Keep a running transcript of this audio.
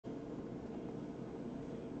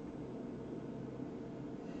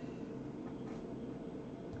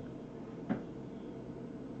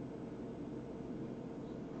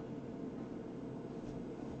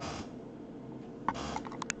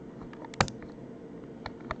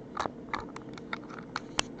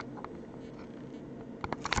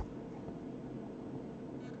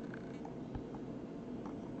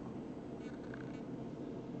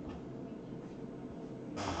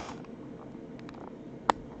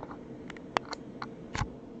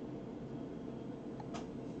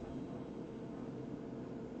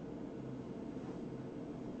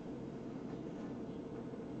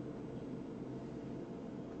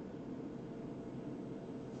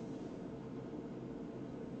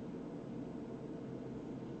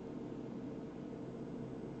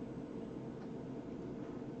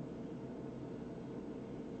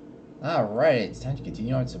Alright, it's time to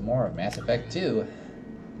continue on some more of Mass Effect 2.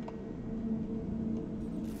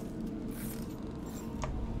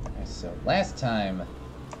 Okay, so last time...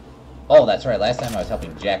 Oh, that's right, last time I was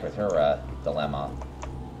helping Jack with her dilemma.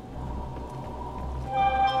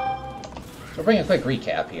 So we'll bring a quick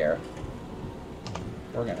recap here.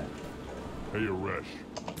 We're gonna... Hey, Aresh.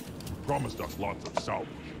 Promised us lots of salvage.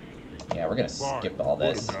 Yeah, we're gonna skip all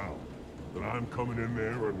this. Put it down. Then I'm coming in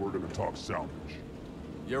there and we're gonna talk salvage.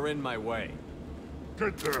 You're in my way.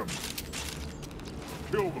 Get them!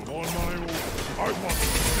 Kill them on my own. I want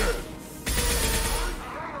them dead.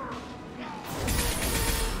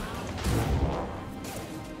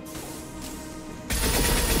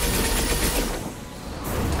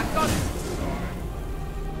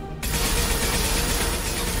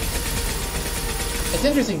 It's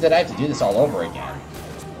interesting that I have to do this all over again.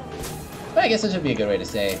 But I guess this would be a good way to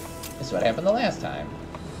say, this is what happened the last time.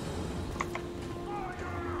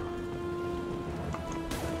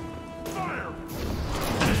 Fire!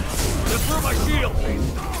 Just through my shield!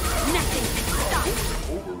 Nothing can stop!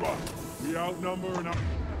 Overrun. We outnumber and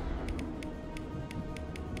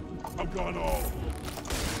I've gone all.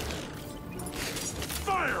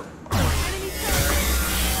 Fire!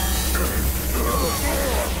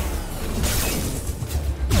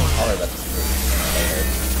 I'll worry about this later.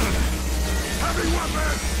 Heavy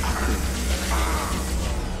weapon!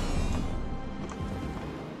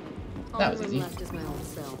 That was All the easy. room left is my old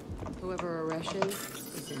cell. Whoever Aresh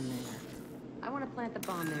is in there. I want to plant the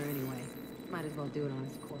bomb there anyway. Might as well do it on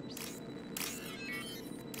his corpse.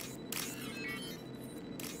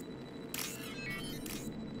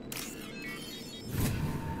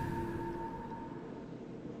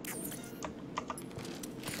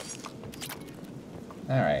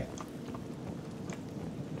 Alright.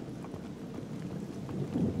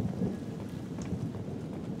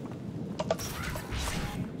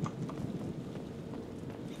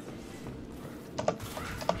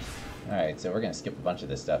 Alright, so we're gonna skip a bunch of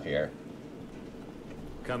this stuff here.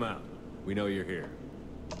 Come out. We know you're here.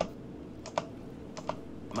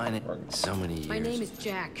 So many years. My name is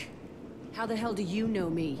Jack. How the hell do you know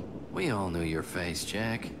me? We all knew your face,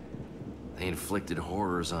 Jack. They inflicted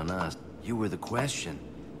horrors on us. You were the question,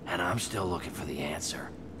 and I'm still looking for the answer.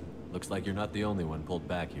 Looks like you're not the only one pulled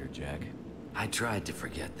back here, Jack. I tried to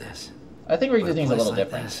forget this. I think we're But doing things a place little like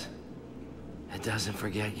different. this, it doesn't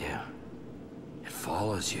forget you. It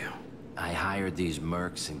follows you. I hired these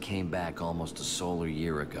mercs and came back almost a solar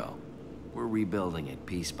year ago. We're rebuilding it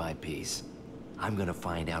piece by piece. I'm gonna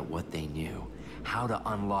find out what they knew. How to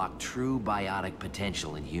unlock true biotic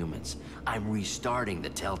potential in humans. I'm restarting the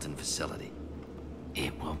Telton facility.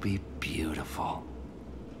 It will be beautiful.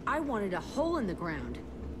 I wanted a hole in the ground.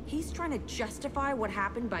 He's trying to justify what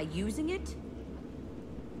happened by using it?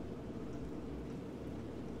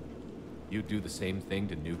 You do the same thing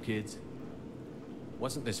to new kids?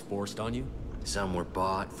 Wasn't this forced on you? Some were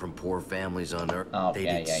bought from poor families on Earth. Oh, They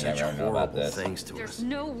yeah, did yeah, such I remember about horrible this. things to There's us.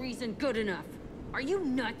 no reason good enough. Are you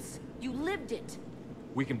nuts? You lived it.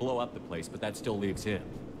 We can blow up the place, but that still leaves him.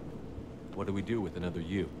 What do we do with another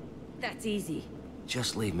you? That's easy.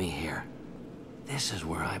 Just leave me here. This is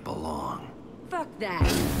where I belong. Fuck that.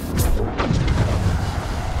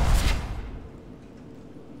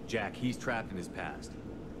 Jack, he's trapped in his past.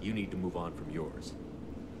 You need to move on from yours.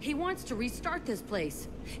 He wants to restart this place.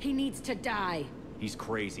 He needs to die. He's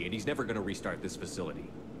crazy, and he's never gonna restart this facility.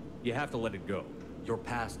 You have to let it go. Your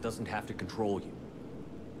past doesn't have to control you.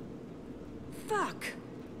 Fuck.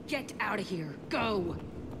 Get out of here. Go.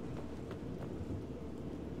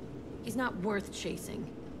 He's not worth chasing.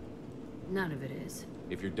 None of it is.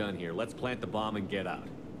 If you're done here, let's plant the bomb and get out.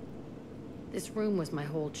 This room was my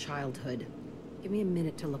whole childhood. Give me a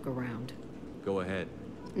minute to look around. Go ahead.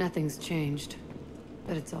 Nothing's changed,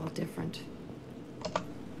 but it's all different.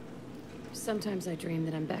 Sometimes I dream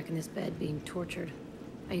that I'm back in this bed being tortured.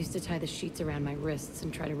 I used to tie the sheets around my wrists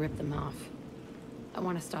and try to rip them off. I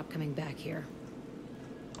want to stop coming back here.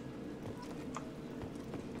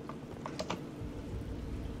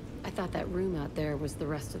 I thought that room out there was the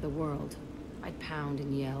rest of the world. I'd pound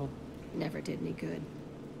and yell. Never did me good.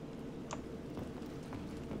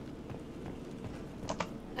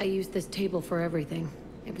 I used this table for everything.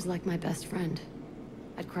 It was like my best friend.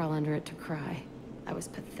 I'd crawl under it to cry. I was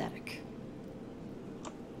pathetic.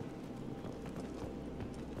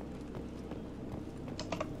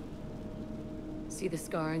 See the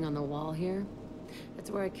scarring on the wall here?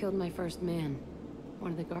 That's where I killed my first man.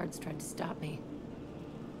 One of the guards tried to stop me.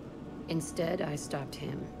 Instead, I stopped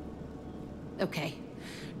him. Okay,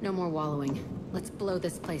 no more wallowing. Let's blow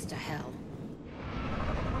this place to hell.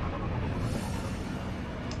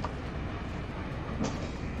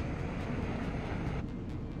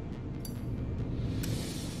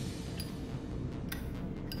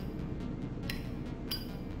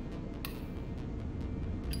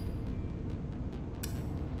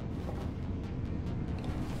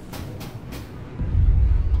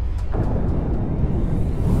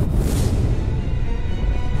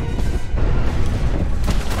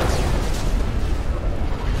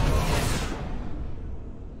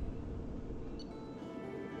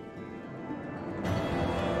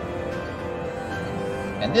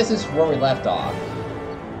 And this is where we left off.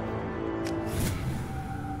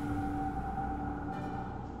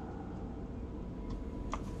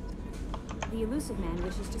 The Illusive Man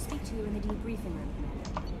wishes to speak to you in the debriefing room,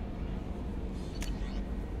 Commander.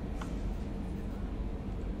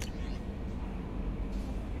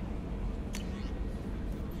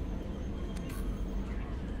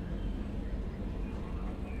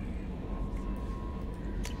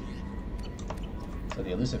 So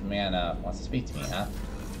the Illusive Man wants to speak to me, huh?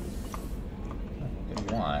 What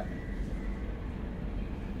do you want?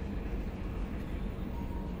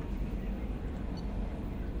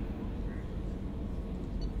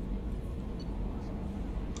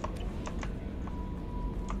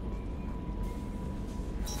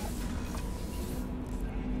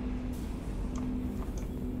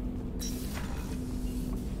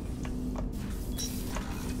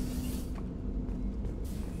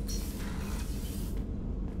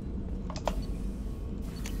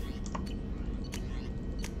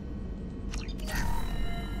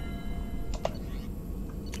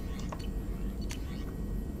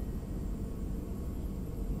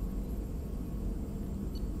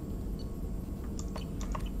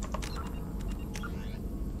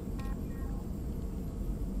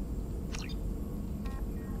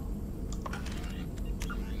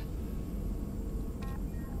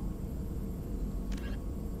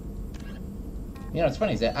 You know, what's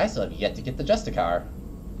funny is that I still have yet to get the Justicar.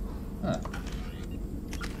 Huh.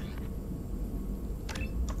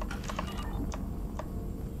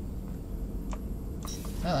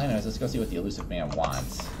 Well, anyways, let's go see what the Illusive Man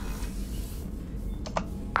wants.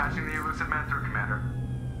 Patching the Illusive Man through, Commander.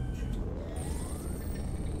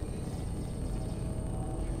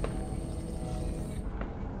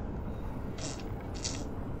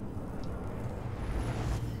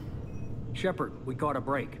 Shepard, we caught a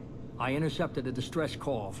break. I intercepted a distress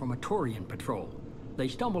call from a Turian patrol. They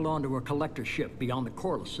stumbled onto a collector ship beyond the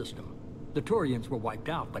Corliss system. The Turians were wiped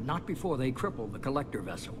out, but not before they crippled the collector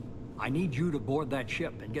vessel. I need you to board that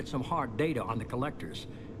ship and get some hard data on the collectors.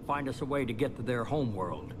 Find us a way to get to their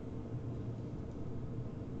homeworld.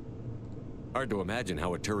 Hard to imagine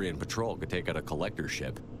how a Turian patrol could take out a collector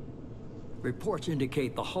ship. Reports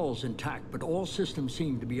indicate the hull's intact, but all systems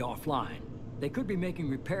seem to be offline. They could be making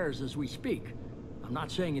repairs as we speak. I'm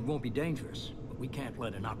not saying it won't be dangerous, but we can't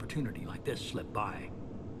let an opportunity like this slip by.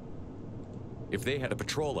 If they had a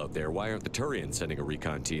patrol out there, why aren't the Turians sending a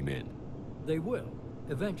recon team in? They will,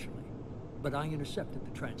 eventually. But I intercepted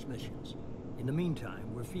the transmissions. In the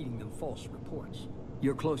meantime, we're feeding them false reports.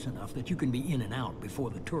 You're close enough that you can be in and out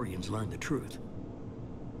before the Turians learn the truth.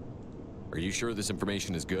 Are you sure this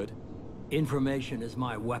information is good? Information is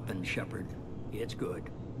my weapon, Shepard. It's good.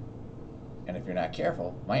 And if you're not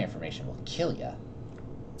careful, my information will kill ya.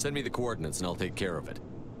 Send me the coordinates and I'll take care of it.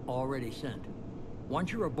 Already sent.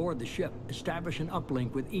 Once you're aboard the ship, establish an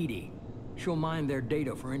uplink with EDI. She'll mine their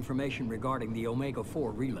data for information regarding the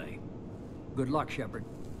Omega-4 relay. Good luck, Shepard.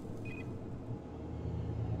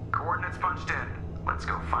 Coordinates punched in. Let's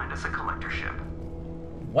go find us a collector ship.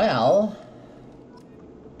 Well...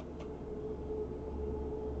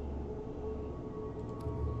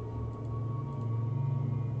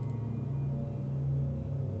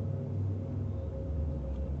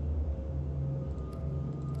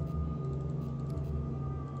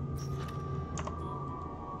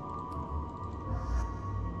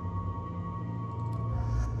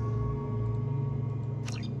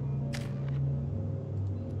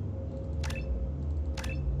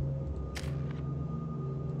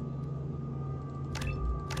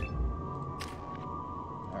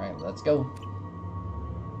 let's go.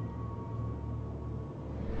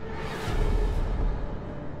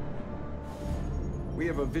 We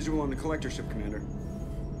have a visual on the collector ship, Commander.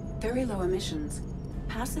 Very low emissions.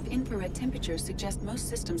 Passive infrared temperatures suggest most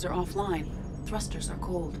systems are offline. Thrusters are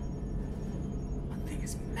cold. That thing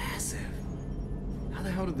is massive. How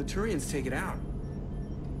the hell did the Turians take it out?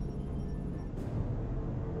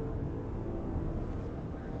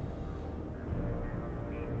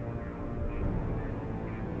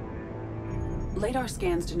 Radar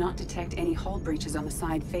scans do not detect any hull breaches on the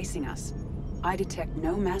side facing us. I detect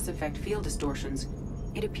no Mass Effect field distortions.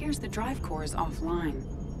 It appears the drive core is offline.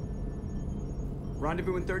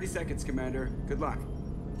 Rendezvous in 30 seconds, Commander. Good luck.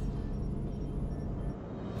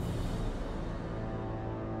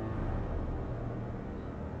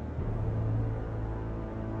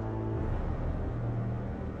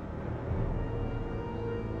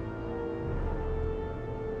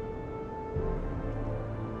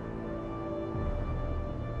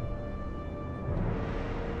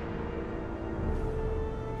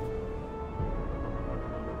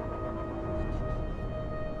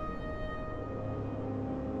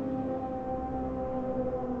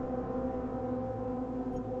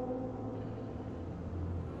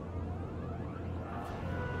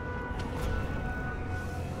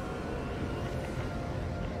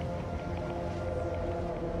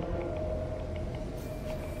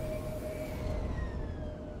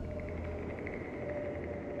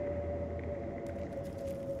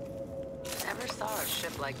 Never saw a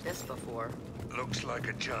ship like this before. Looks like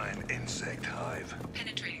a giant insect hive.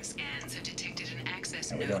 Penetrating scans have detected an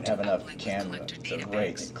access And we node don't have to enough uplink with camera collector to data rate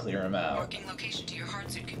banks. and clear them out. Marking location to your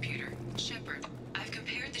hardsuit computer. Shepard, I've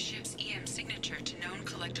compared the ship's EM signature to known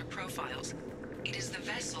collector profiles. It is the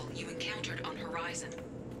vessel you encountered on Horizon.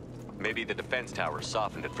 Maybe the defense tower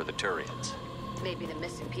softened it for the Turians. Maybe the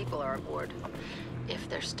missing people are aboard. If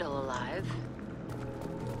they're still alive.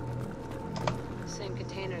 Same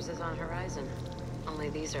containers as on Horizon. Only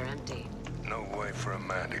these are empty. No way for a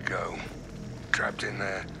man to go. Trapped in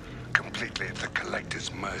there, completely at the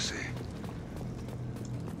Collector's mercy.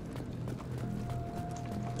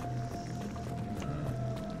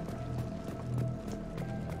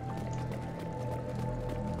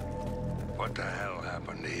 What the hell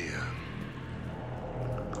happened here?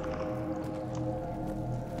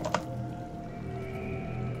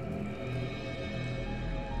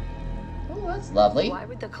 Oh, that's lovely. Why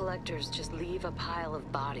would the collectors just leave a pile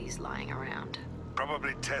of bodies lying around?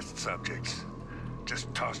 Probably test subjects.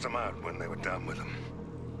 Just tossed them out when they were done with them.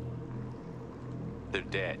 They're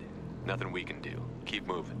dead. Nothing we can do. Keep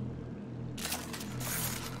moving.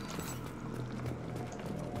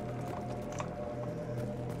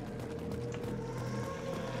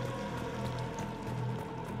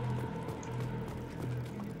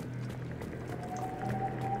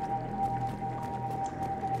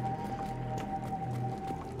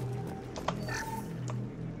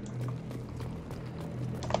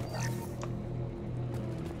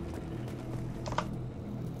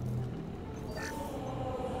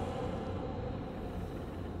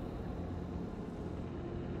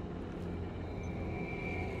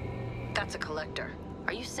 That's a collector.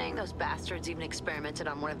 Are you saying those bastards even experimented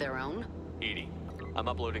on one of their own? EDI, I'm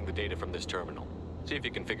uploading the data from this terminal. See if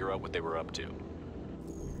you can figure out what they were up to.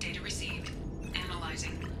 Data received.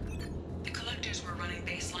 Analyzing. The collectors were running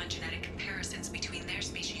baseline genetic comparisons between their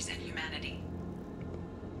species and humanity.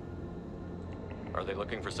 Are they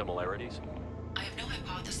looking for similarities? I have no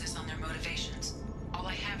hypothesis on their motivations. All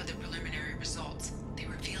I have are the preliminary results. They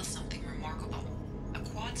reveal something remarkable. A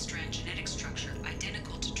quad-strand genetic structure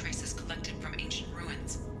identical to traces collected from ancient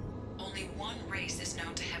ruins. Only one race is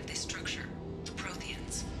known to have this structure, the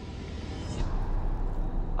Protheans.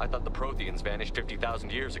 I thought the Protheans vanished 50,000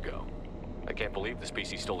 years ago. I can't believe the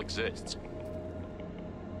species still exists.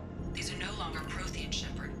 These are no longer Prothean,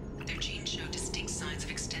 Shepard. Their genes show distinct signs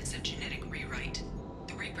of extensive genetic rewrite.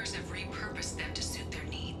 The Reapers have repurposed them to suit their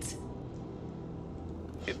needs.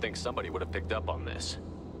 You'd think somebody would have picked up on this.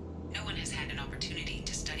 No one has had an opportunity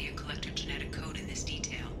to study a collector genetic code in this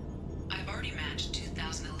detail. I've already matched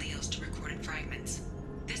 2,000 alleles to recorded fragments.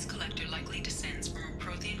 This collector likely descends from a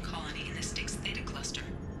Prothean colony in the Styx Theta cluster.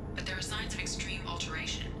 But there are signs of extreme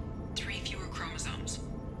alteration. 3 fewer chromosomes.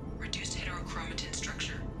 Reduced heterochromatin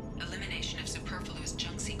structure. Elimination of superfluous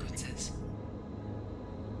junk sequences.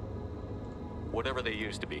 Whatever they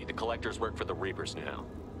used to be, the collectors work for the Reapers now.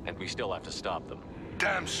 And we still have to stop them.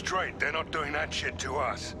 Damn straight, they're not doing that shit to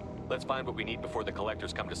us. Let's find what we need before the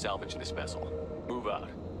collectors come to salvage this vessel. Move out.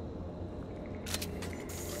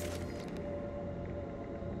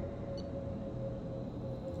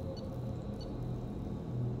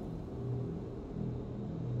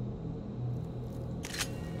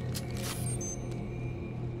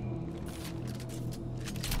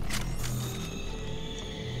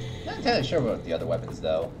 Not entirely sure about the other weapons,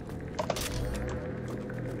 though.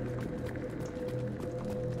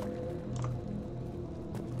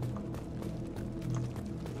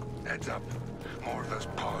 Heads up. More of those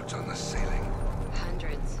pods on the ceiling.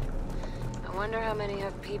 Hundreds. I wonder how many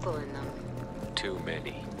have people in them. Too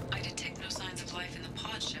many. I detect no signs of life in the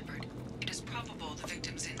pod, Shepard. It is probable the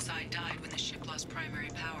victims inside died when the ship lost primary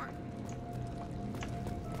power.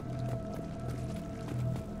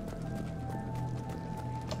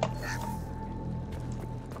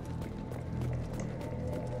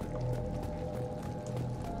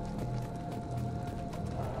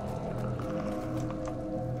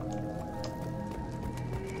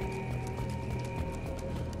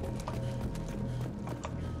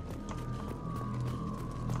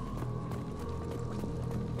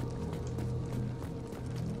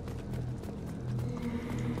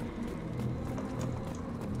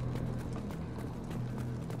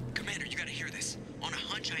 Commander, you gotta hear this. On a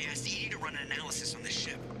hunch, I asked EDI to run an analysis on this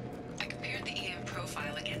ship. I compared the EM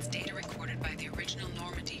profile against data recorded by the original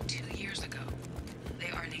Normandy 2 years ago. They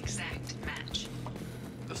are an exact match.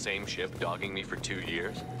 The same ship dogging me for 2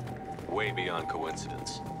 years? Way beyond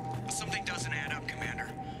coincidence. Something doesn't add up, Commander.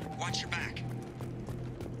 Watch your back.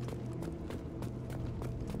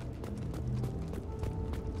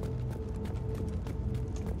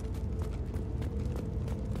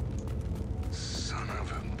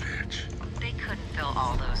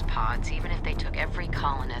 pods, even if they took every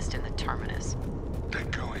colonist in the Terminus. They're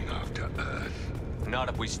going after Earth. Not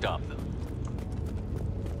if we stop them.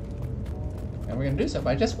 And we're gonna do so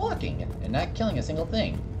by just walking and not killing a single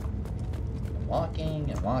thing. And walking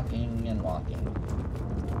and walking and walking.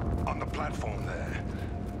 On the platform there.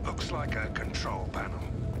 Looks like a control panel.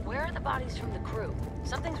 Where are the bodies from the crew?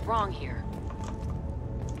 Something's wrong here.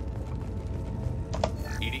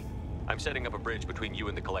 EDI, I'm setting up a bridge between you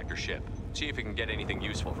and the Collector ship. See if you can get anything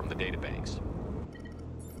useful from the databanks.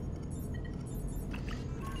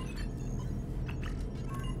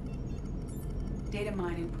 Data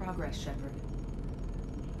mine in progress, Shepard.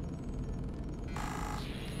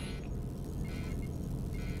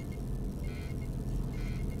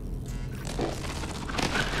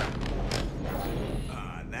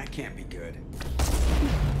 That can't be good.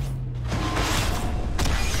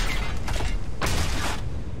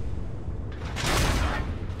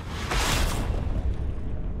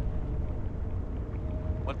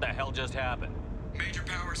 What the hell just happened? Major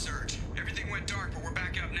power surge. Everything went dark, but we're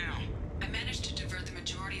back up now. I managed to divert the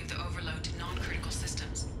majority of the overload to non-critical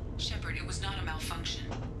systems. Shepard, it was not a malfunction.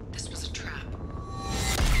 This was a trap.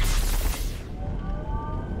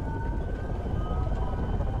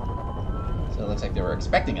 So it looks like they were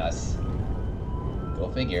expecting us.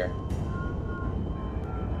 Go figure.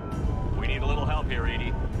 We need a little help here,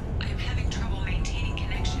 EDI. I am having trouble maintaining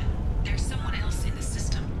connection. There's someone else in the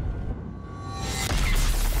system.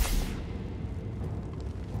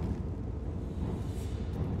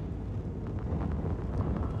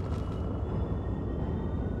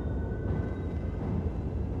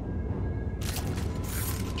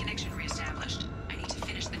 Connection reestablished. I need to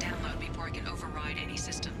finish the download before I can override any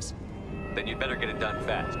systems. Then you'd better get it done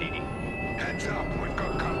fast, EDI. Heads up, we've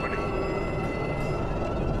got company.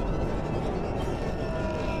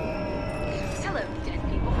 Hello, dead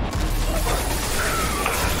people.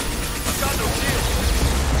 Got no shield.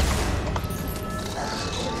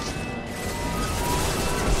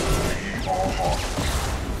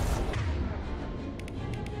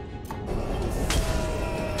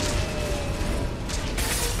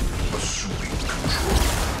 Assuming control.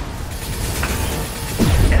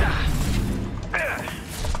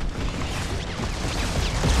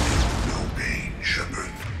 No pain,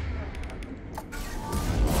 Shepard.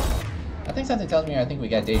 I think something tells me I think we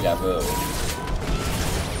got deja vu.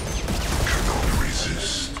 Cannot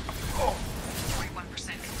resist.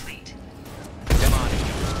 41% complete. Come on,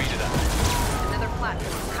 speed it up. Another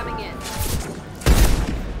platform coming in.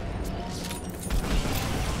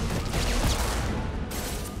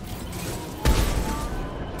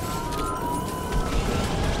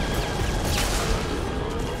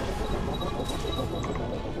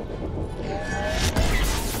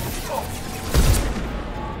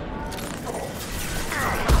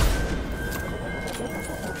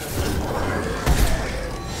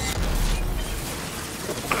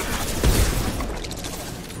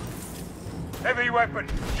 Heavy weapon,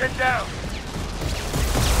 get down!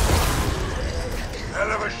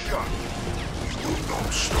 Hell of a shot. You will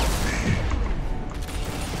not stop me.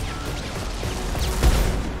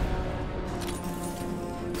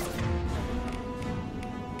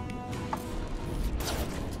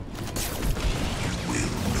 You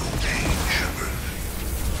will no pain, Shepard.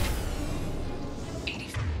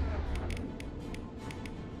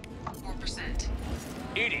 84%.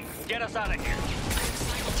 EDI, get us out of here.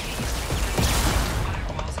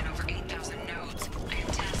 Firewalls in over 8,000 nodes. I am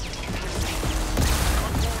tasked with capacity.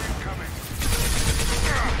 More incoming.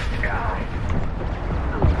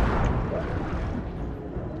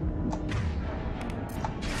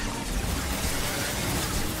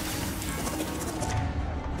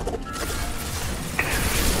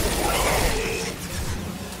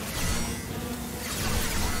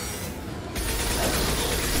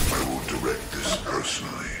 I will direct this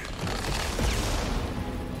personally.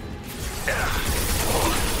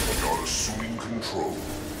 You're assuming control.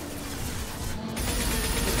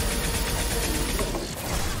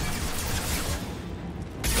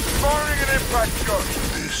 Firing an impact gun.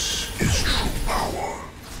 This is true power.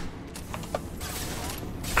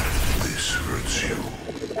 This hurts you.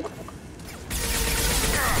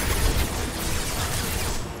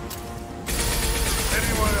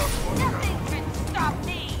 Anyone else want to go? Nothing can stop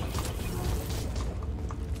me!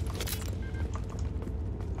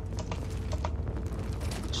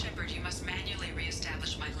 Shepard, you must manually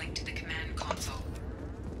reestablish my link to the command console.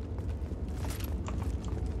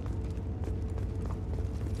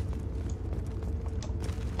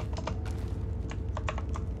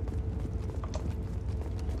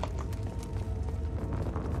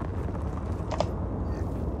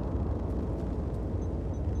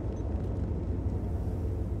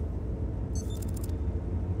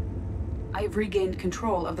 I've regained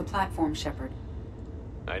control of the platform, Shepard.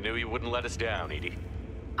 I knew you wouldn't let us down, Edie.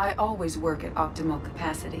 I always work at optimal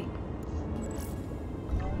capacity.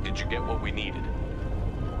 Did you get what we needed?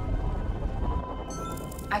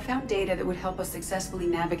 I found data that would help us successfully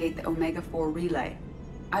navigate the Omega-4 relay.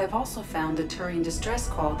 I have also found a Turian distress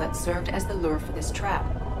call that served as the lure for this trap.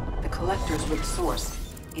 The collectors were the source.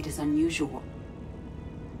 It is unusual.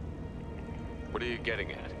 What are you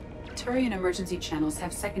getting at? Turian emergency channels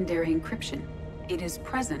have secondary encryption. It is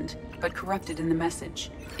present, but corrupted in the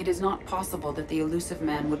message. It is not possible that the Illusive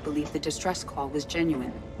Man would believe the distress call was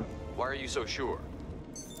genuine. Why are you so sure?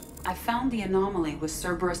 I found the anomaly with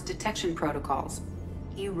Cerberus detection protocols.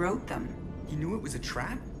 He wrote them. He knew it was a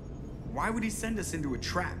trap? Why would he send us into a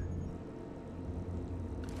trap?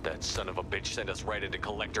 That son of a bitch sent us right into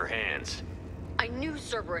Collector hands. I knew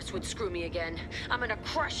Cerberus would screw me again. I'm gonna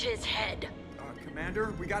crush his head.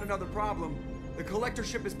 Commander, we got another problem. The Collector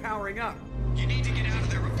ship is powering up. You need to get out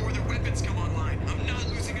of there before their weapons come online. I'm not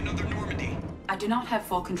losing another Normandy. I do not have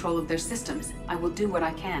full control of their systems. I will do what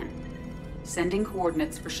I can. Sending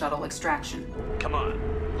coordinates for shuttle extraction. Come on,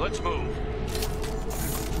 let's move.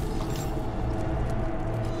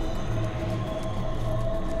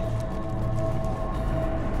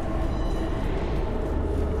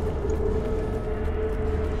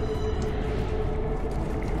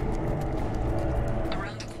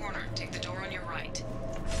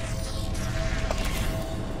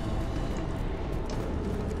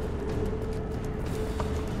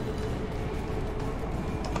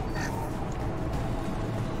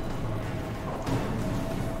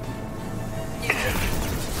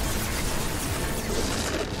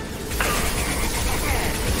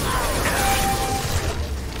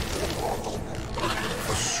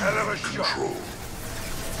 Control.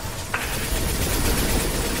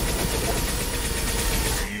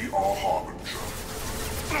 We are Harbinger.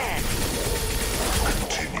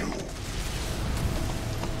 Continue.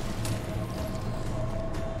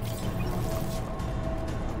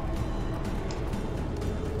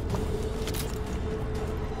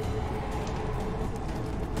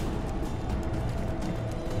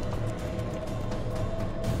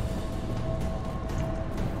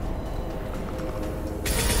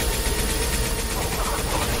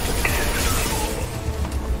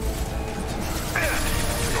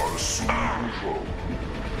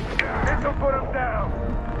 This'll put him down.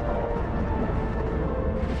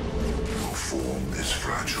 Your form is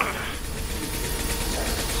fragile.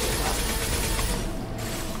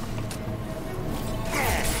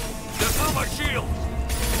 Just through my shield!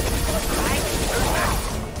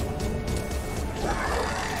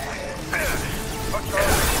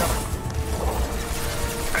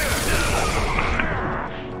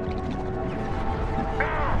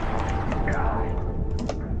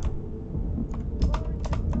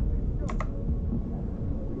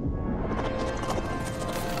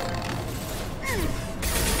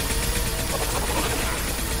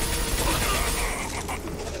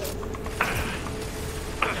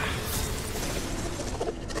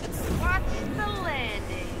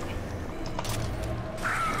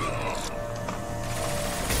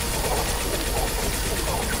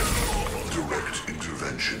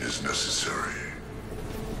 Is necessary.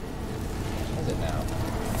 What is it now?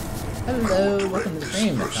 Hello, welcome to the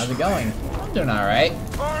stream. How's it going? I'm doing alright.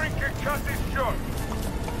 Firing can cut this short.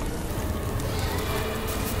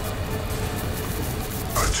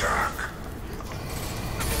 Attack.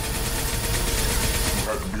 You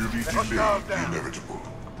have merely delayed the inevitable.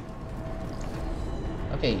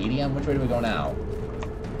 Okay, Edion, which way do we go now?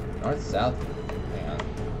 North, south? Hang on.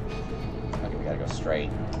 Okay, we gotta go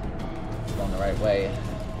straight. Going the right way.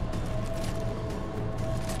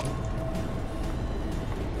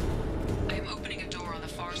 I am opening a door on the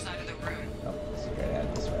far side of the room. Oh, straight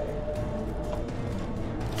ahead this way.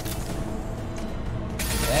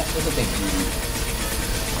 That was a big dude.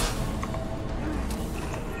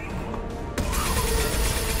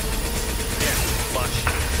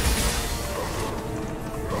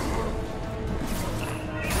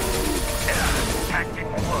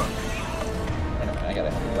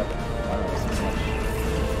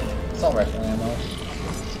 Assault rifle ammo.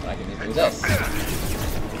 I can just do this. I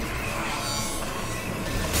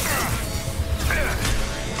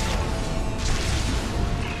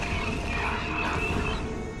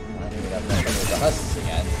think we got to with the husks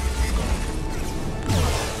again.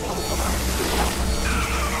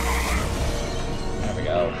 There we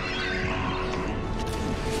go.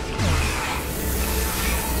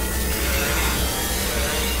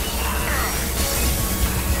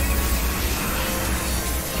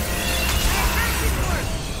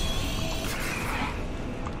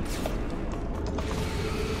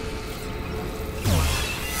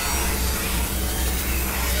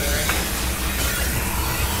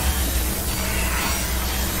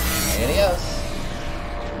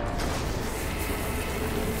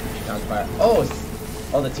 Fire.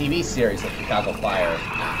 Oh, the TV series, the Chicago Fire.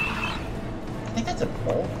 I think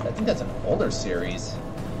that's an older series.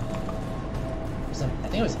 I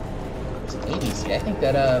think it was ABC. I think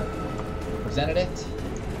that presented it.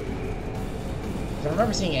 I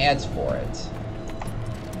remember seeing ads for it.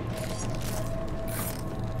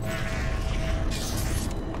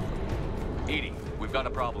 Edie, we've got a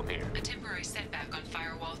problem here. A temporary setback on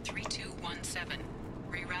Firewall 3217.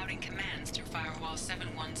 Rerouting commands through Firewall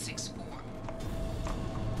 7164.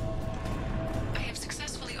 I have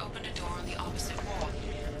successfully opened a door on the opposite wall.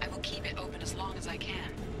 I will keep it open as long as I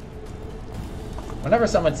can. Whenever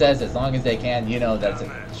someone says as long as they can, you know that's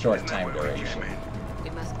a short time duration. We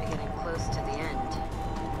must be getting close to the end.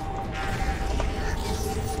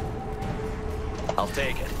 I'll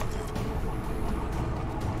take it.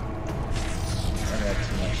 I don't have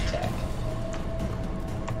too much tech.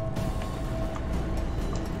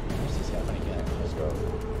 Where's this happening again? Let's go.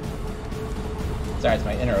 Sorry, it's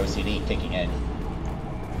my inner OCD kicking in.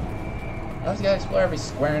 I always gotta explore every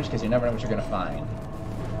square inch because you never know what you're gonna find.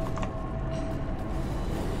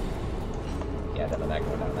 Yeah, definitely not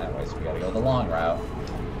going down that way, so we gotta go the long route.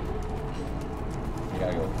 We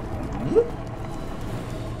gotta go. Whoop.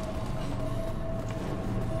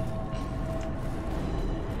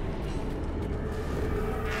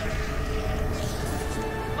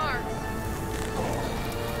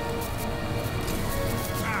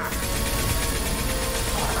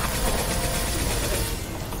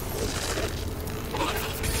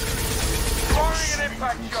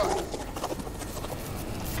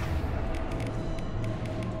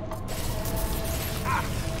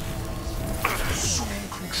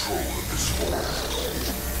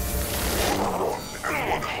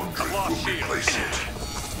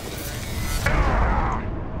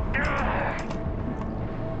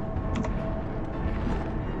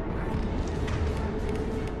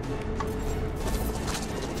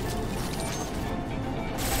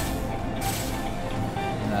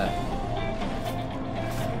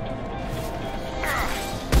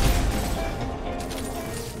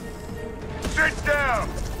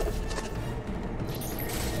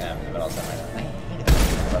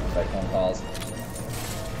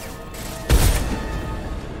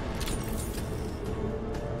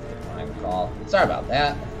 Sorry about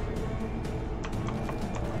that.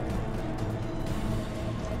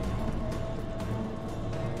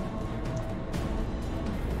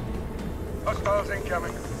 Hostiles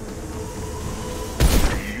incoming.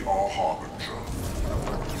 We are Harbinger.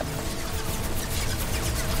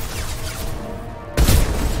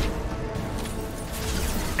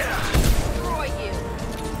 Destroy you.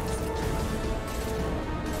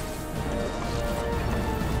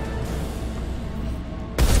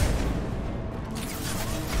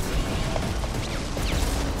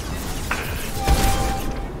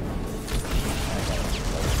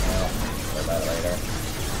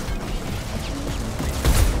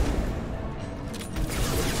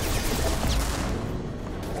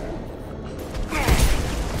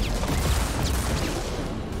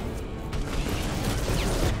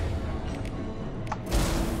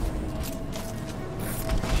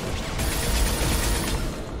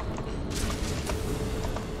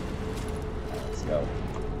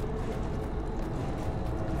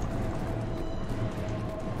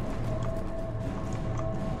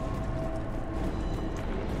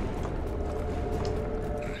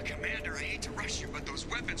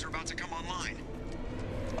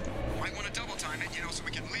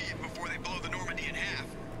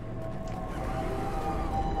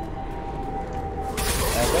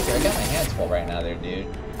 I got my hands full right now there, dude.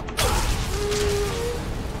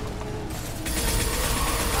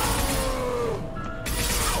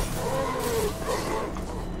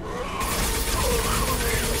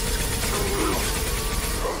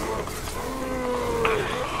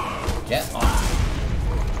 Get off.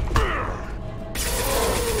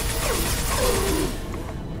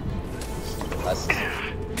 Let's see.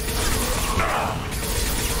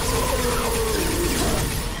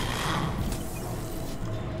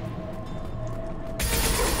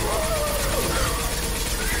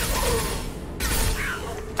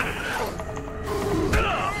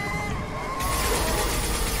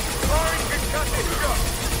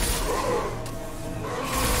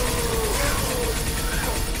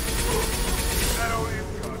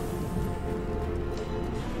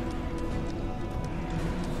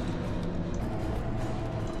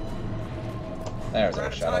 There's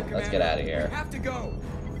our shuttle. Let's get out of here. We have to go.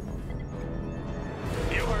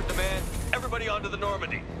 You heard the man. Everybody onto the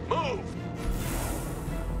Normandy. Move!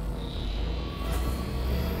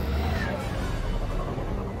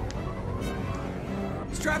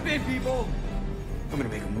 Strap in, people. I'm gonna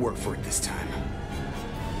make him work for it this time.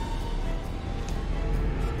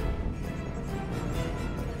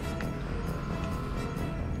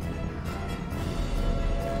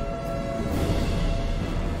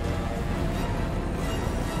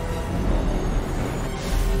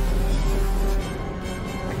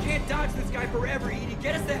 I can't dodge this guy forever, Edie.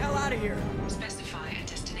 Get us the hell out of here. Specify a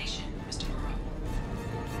destination, Mr. Moreau.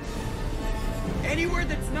 Anywhere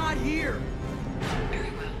that's not here.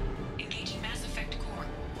 Very well. Engaging Mass Effect Core.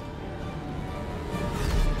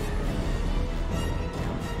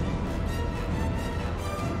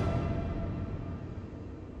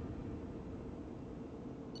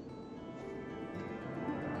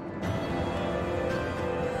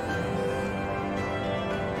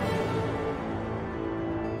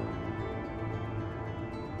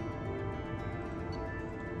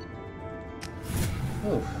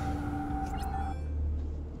 Oof.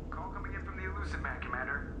 Call coming in from the Elusive Man,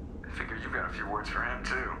 Commander. I figure you've got a few words for him,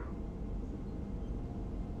 too.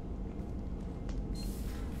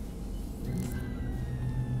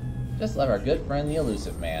 Just love our good friend, the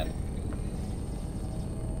Elusive Man.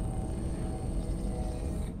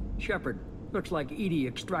 Shepard, looks like EDI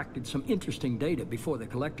extracted some interesting data before the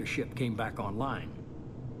collector ship came back online.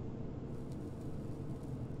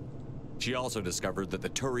 She also discovered that the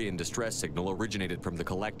Turian distress signal originated from the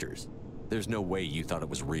collectors. There's no way you thought it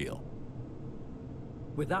was real.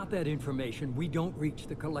 Without that information, we don't reach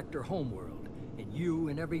the collector homeworld, and you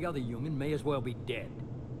and every other human may as well be dead.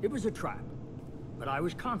 It was a trap, but I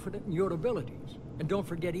was confident in your abilities. And don't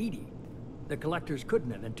forget EDI. The collectors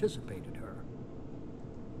couldn't have anticipated her.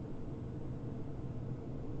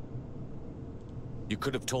 You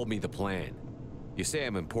could have told me the plan. You say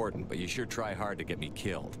I'm important, but you sure try hard to get me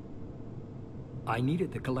killed. I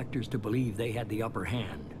needed the collectors to believe they had the upper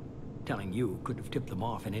hand. Telling you could have tipped them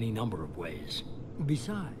off in any number of ways.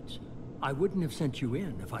 Besides, I wouldn't have sent you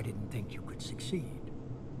in if I didn't think you could succeed.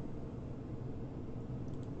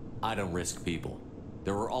 I don't risk people.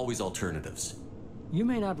 There are always alternatives. You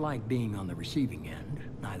may not like being on the receiving end,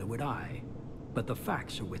 neither would I. But the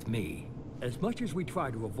facts are with me. As much as we try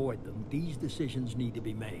to avoid them, these decisions need to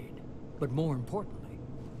be made. But more importantly,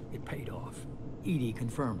 it paid off. EDI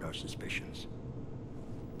confirmed our suspicions.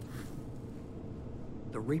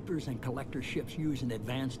 The Reapers and Collector ships use an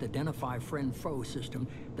advanced Identify Friend-Foe system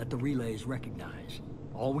that the relays recognize.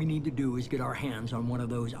 All we need to do is get our hands on one of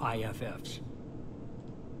those IFFs.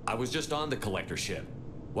 I was just on the Collector ship.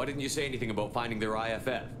 Why didn't you say anything about finding their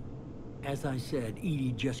IFF? As I said,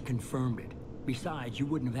 EDI just confirmed it. Besides, you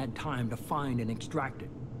wouldn't have had time to find and extract it.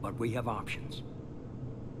 But we have options.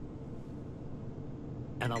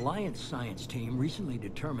 An Alliance science team recently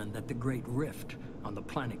determined that the Great Rift on the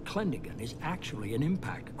planet Klendagon is actually an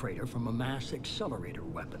impact crater from a mass accelerator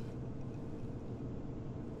weapon.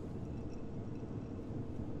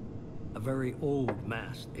 A very old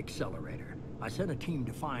mass accelerator. I sent a team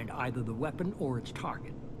to find either the weapon or its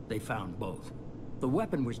target. They found both. The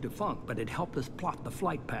weapon was defunct, but it helped us plot the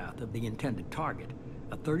flight path of the intended target.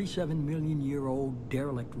 A 37-million-year-old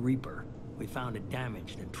derelict Reaper. We found it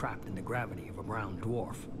damaged and trapped in the gravity of a brown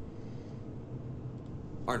dwarf.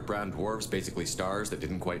 Aren't brown dwarves basically stars that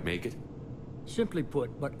didn't quite make it? Simply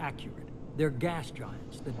put, but accurate. They're gas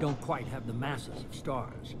giants that don't quite have the masses of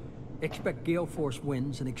stars. Expect gale force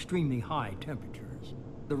winds and extremely high temperatures.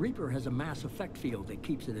 The Reaper has a mass effect field that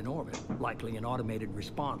keeps it in orbit, likely an automated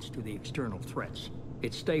response to the external threats.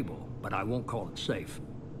 It's stable, but I won't call it safe.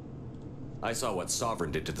 I saw what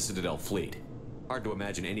Sovereign did to the Citadel fleet. Hard to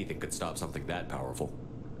imagine anything could stop something that powerful.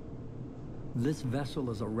 This vessel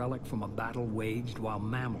is a relic from a battle waged while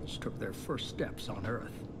mammals took their first steps on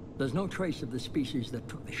Earth. There's no trace of the species that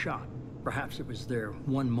took the shot. Perhaps it was their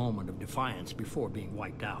one moment of defiance before being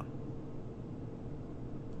wiped out.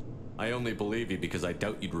 I only believe you because I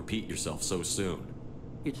doubt you'd repeat yourself so soon.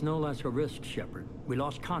 It's no less a risk, Shepard. We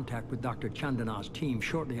lost contact with Dr. Chandana's team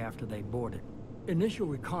shortly after they boarded. Initial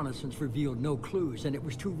reconnaissance revealed no clues, and it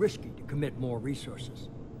was too risky to commit more resources.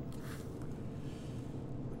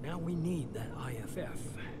 But now we need that IFF.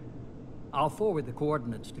 I'll forward the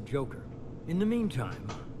coordinates to Joker. In the meantime,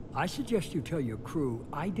 I suggest you tell your crew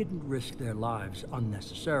I didn't risk their lives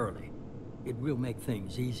unnecessarily. It will make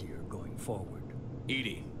things easier going forward.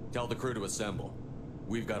 EDI, tell the crew to assemble.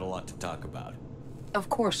 We've got a lot to talk about. Of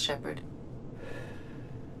course, Shepard.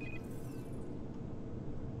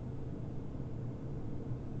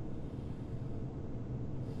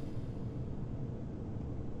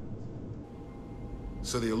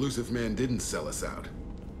 So the Elusive Man didn't sell us out.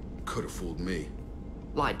 Could have fooled me.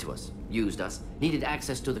 Lied to us, used us, needed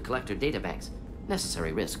access to the Collector databanks.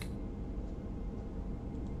 Necessary risk.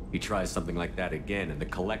 He tries something like that again, and the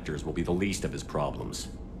Collectors will be the least of his problems.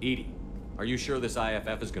 EDI, are you sure this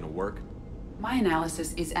IFF is gonna work? My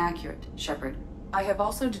analysis is accurate, Shepard. I have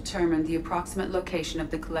also determined the approximate location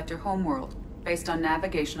of the Collector homeworld, based on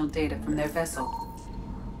navigational data from their vessel.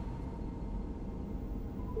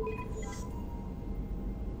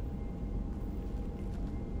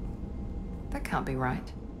 That can't be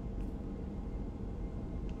right.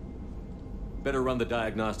 Better run the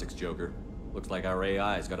diagnostics, Joker. Looks like our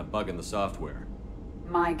AI's got a bug in the software.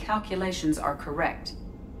 My calculations are correct.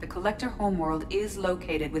 The Collector homeworld is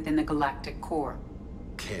located within the galactic core.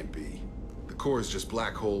 Can't be. The core is just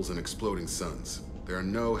black holes and exploding suns. There are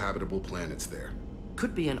no habitable planets there.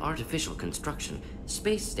 Could be an artificial construction.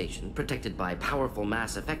 Space station protected by powerful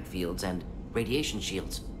mass effect fields and radiation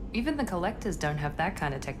shields. Even the Collectors don't have that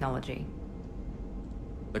kind of technology.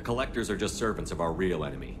 The Collectors are just servants of our real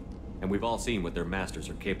enemy, and we've all seen what their masters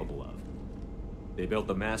are capable of. They built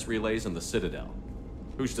the mass relays in the Citadel.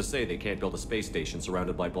 Who's to say they can't build a space station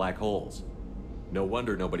surrounded by black holes? No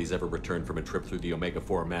wonder nobody's ever returned from a trip through the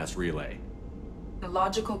Omega-4 mass relay. The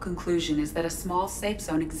logical conclusion is that a small safe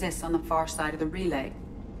zone exists on the far side of the relay,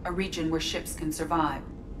 a region where ships can survive.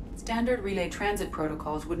 Standard relay transit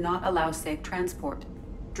protocols would not allow safe transport.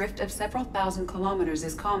 Drift of several thousand kilometers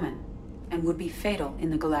is common, and would be fatal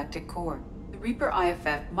in the galactic core. The Reaper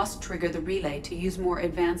IFF must trigger the relay to use more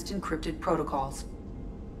advanced encrypted protocols.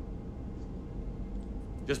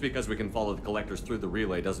 Just because we can follow the Collectors through the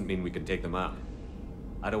relay doesn't mean we can take them out.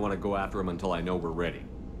 I don't want to go after them until I know we're ready.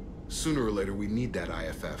 Sooner or later, we need that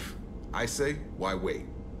IFF. I say, why wait?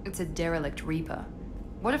 It's a derelict Reaper.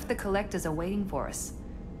 What if the Collectors are waiting for us?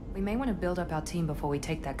 We may want to build up our team before we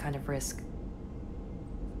take that kind of risk.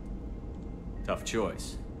 Tough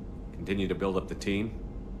choice. Continue to build up the team,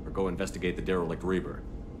 or go investigate the derelict Reaper.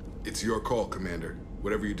 It's your call, Commander.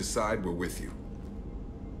 Whatever you decide, we're with you.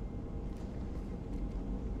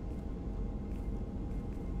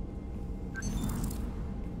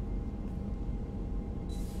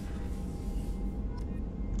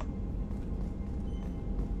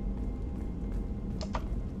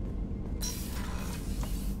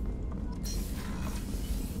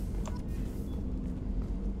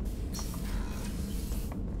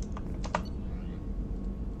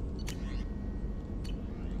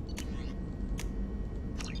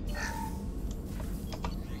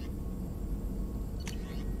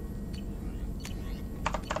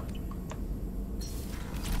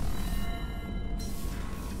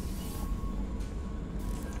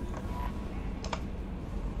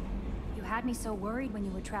 Had me so worried when you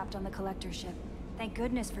were trapped on the Collector ship. Thank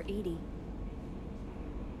goodness for EDI.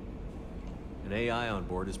 An AI on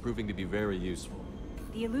board is proving to be very useful.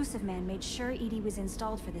 The Illusive Man made sure EDI was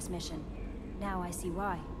installed for this mission. Now I see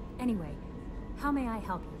why. Anyway, how may I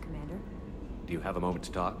help you, Commander? Do you have a moment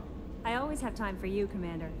to talk? I always have time for you,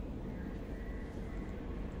 Commander.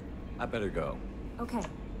 I better go. Okay.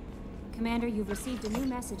 Commander, you've received a new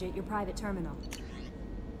message at your private terminal.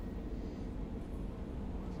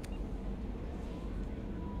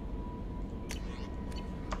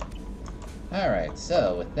 Alright,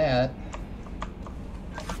 so with that...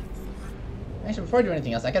 Actually, before I do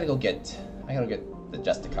anything else, I gotta go get the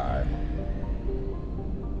Justicar.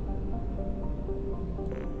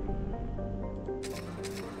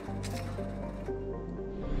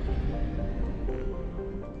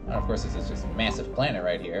 And of course, this is just a massive planet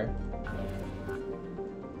right here.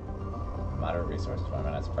 Moderate resources, why am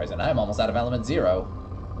I not surprised? And I'm almost out of element 0.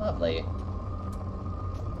 Lovely.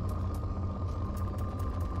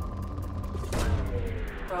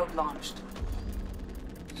 Probe launched.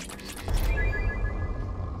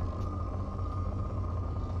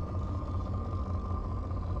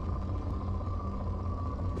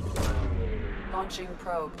 Launching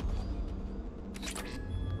probe.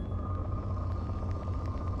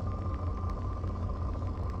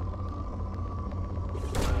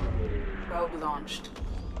 Probe launched.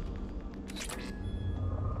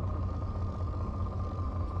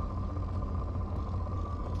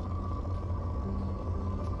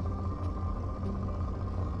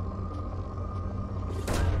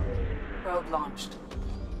 Probe launched.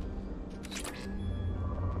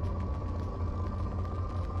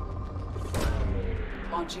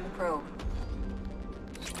 Launching probe.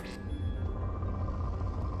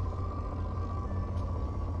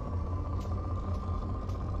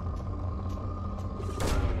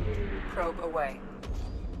 Probe away.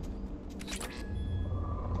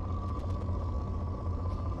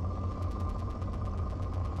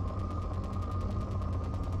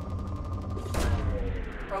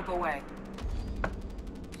 Probe away.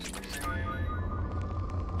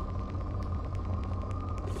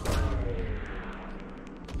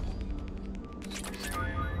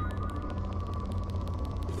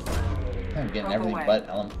 I'm getting everything but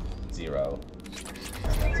element 0.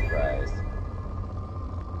 I'm not surprised.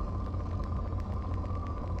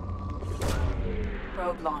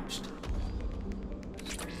 Probe launched.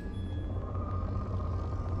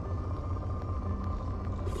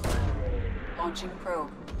 Launching probe.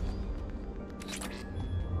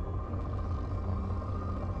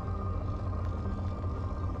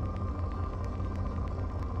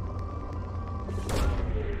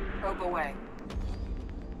 Probe away.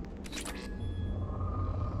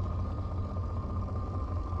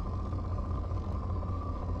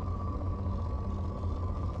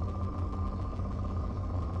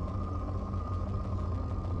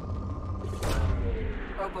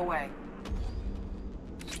 Probe away.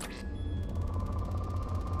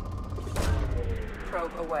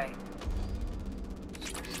 Probe away.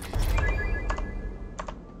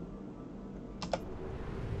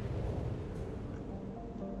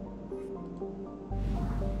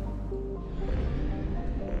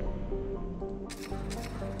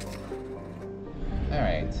 All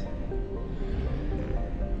right.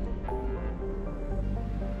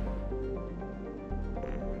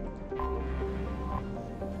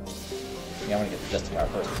 Yeah, I want to get the Justicar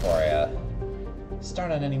first before I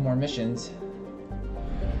start on any more missions.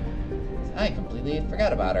 I completely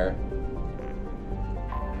forgot about her.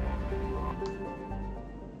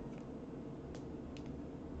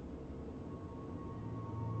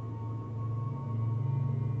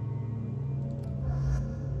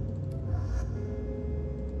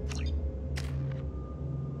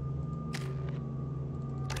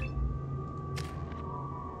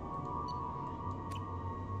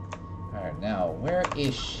 Alright, now, where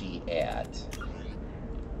is she at?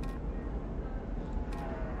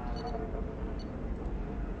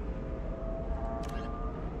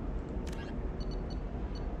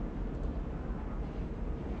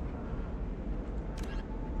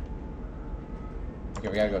 Okay,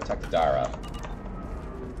 we gotta go talk to Dara.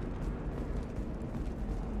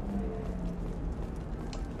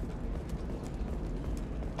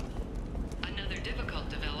 Another difficult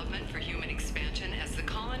development for human expansion as the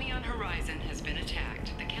colony on Horizon has been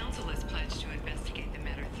attacked. The Council has pledged to investigate the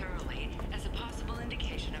matter thoroughly as a possible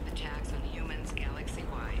indication of attacks on humans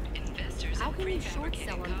galaxy-wide. Investors in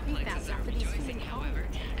prefabricated complexes are rejoicing, however,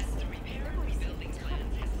 as the repair and rebuilding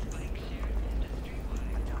plans have spiked shared industry-wide.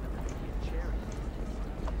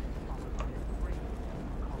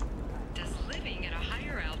 Does living at a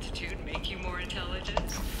higher altitude make you more intelligent?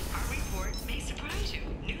 Our report may surprise you.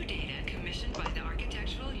 New data commissioned by the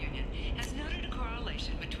Architectural Union has noted a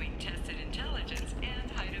correlation between tested intelligence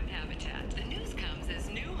and height of habitat. The news comes as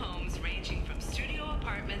new homes ranging from studio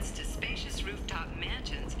apartments to spacious rooftop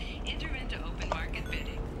mansions enter into open market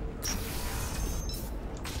bidding.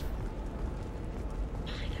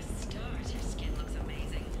 By the stars, your skin looks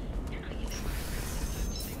amazing. You're not using my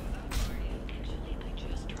Actually, I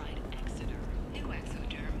just tried Exoderm. New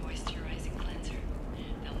Exoderm moisturizing cleanser.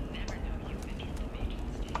 They'll never know you've entered the major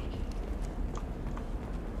stage.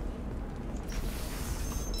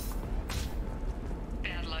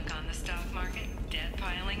 Bad luck on the stock market? Debt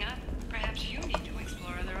piling up? Perhaps you need to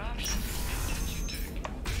explore other options.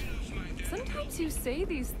 Sometimes you say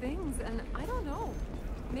these things, and I don't know.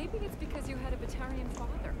 Maybe it's because you had a Batarian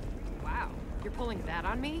father. Wow, you're pulling that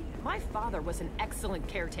on me? My father was an excellent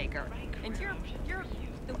caretaker. And you're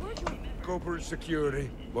the word you... Corporate security,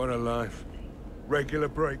 what a life. Regular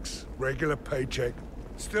breaks, regular paycheck.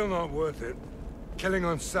 Still not worth it. Killing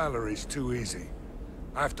on salary's too easy.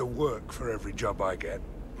 I have to work for every job I get.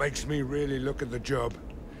 Makes me really look at the job.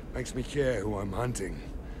 Makes me care who I'm hunting.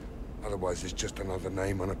 Otherwise, it's just another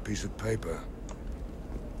name on a piece of paper.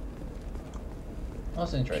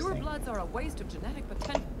 That's interesting. Pure bloods are a waste of genetic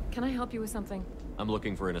potential. Can I help you with something? I'm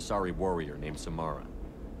looking for an Asari warrior named Samara.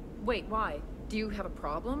 Wait, why? Do you have a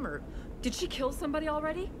problem, or did she kill somebody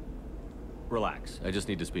already? Relax, I just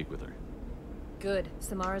need to speak with her. Good.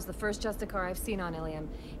 Samara's the first Justicar I've seen on Ilium.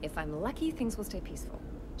 If I'm lucky, things will stay peaceful.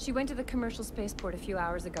 She went to the commercial spaceport a few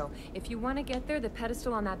hours ago. If you want to get there, the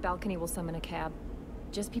pedestal on that balcony will summon a cab.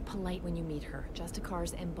 Just be polite when you meet her.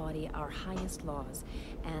 Justicars embody our highest laws,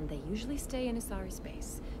 and they usually stay in Asari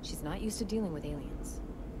space. She's not used to dealing with aliens.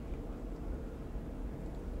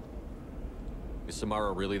 Is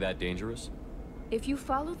Samara really that dangerous? If you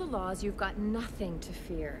follow the laws, you've got nothing to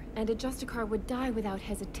fear, and a Justicar would die without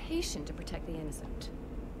hesitation to protect the innocent.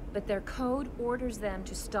 But their code orders them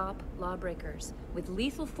to stop lawbreakers, with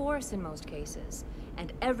lethal force in most cases,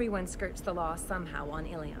 and everyone skirts the law somehow on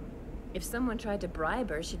Ilium. If someone tried to bribe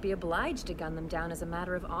her, she'd be obliged to gun them down as a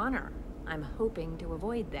matter of honor. I'm hoping to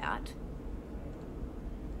avoid that.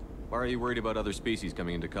 Why are you worried about other species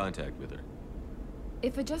coming into contact with her?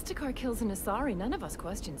 If a Justicar kills an Asari, none of us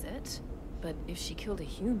questions it. But if she killed a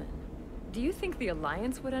human, do you think the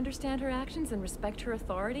Alliance would understand her actions and respect her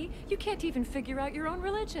authority? You can't even figure out your own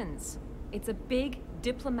religions. It's a big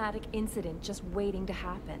diplomatic incident just waiting to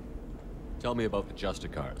happen. Tell me about the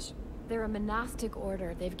Justicars. They're a monastic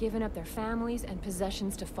order. They've given up their families and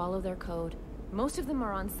possessions to follow their code. Most of them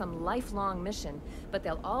are on some lifelong mission, but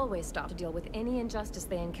they'll always stop to deal with any injustice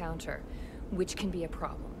they encounter, which can be a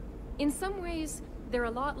problem. In some ways, they're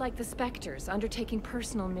a lot like the Spectres, undertaking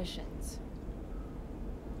personal missions.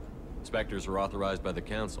 Spectres are authorized by the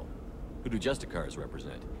Council. Who do Justicars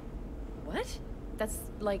represent? What? That's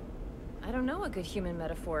like, I don't know a good human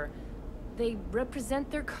metaphor. They represent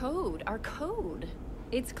their code, our code.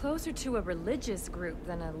 It's closer to a religious group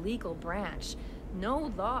than a legal branch.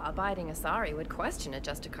 No law-abiding Asari would question a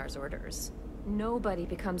Justicar's orders. Nobody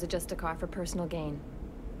becomes a Justicar for personal gain.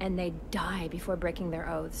 And they die before breaking their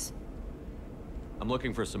oaths. I'm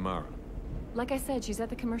looking for Samara. Like I said, she's at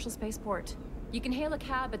the commercial spaceport. You can hail a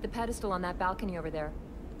cab at the pedestal on that balcony over there.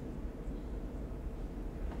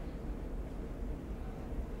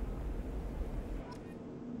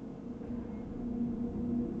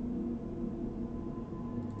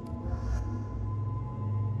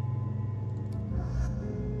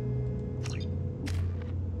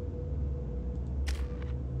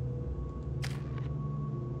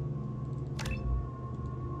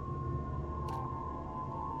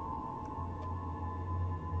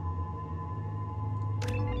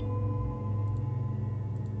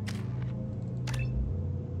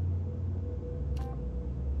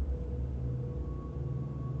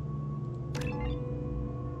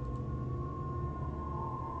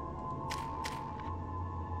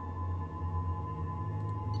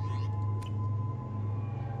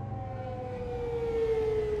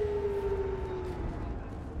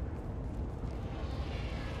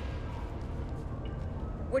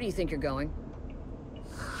 Where do you think you're going?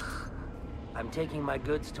 I'm taking my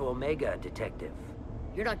goods to Omega, Detective.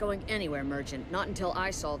 You're not going anywhere, Merchant. Not until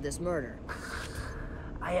I solve this murder.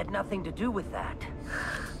 I had nothing to do with that.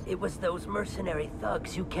 It was those mercenary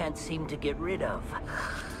thugs you can't seem to get rid of.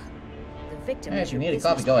 The victim Hey, is if you your need a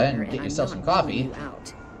coffee, business go ahead partner, and get I'm yourself not some coffee. ruling you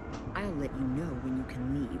out. I'll let you know when you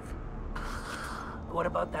can leave. What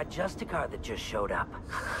about that Justicar that just showed up?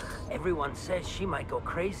 Everyone says she might go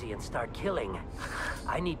crazy and start killing.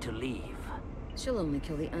 I need to leave. She'll only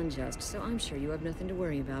kill the unjust, so I'm sure you have nothing to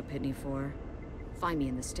worry about, Pitney 4. Find me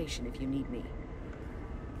in the station if you need me.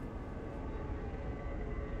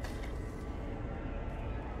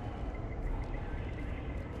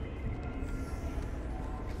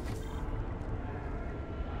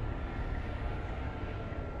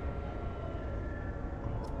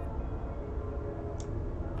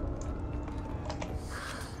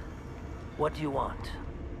 What do you want?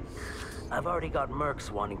 I've already got mercs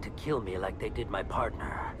wanting to kill me like they did my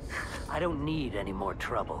partner. I don't need any more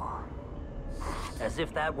trouble. As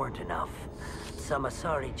if that weren't enough, some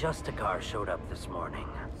Asari Justicar showed up this morning.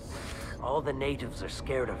 All the natives are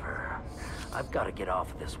scared of her. I've got to get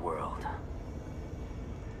off of this world.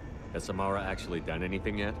 Has Samara actually done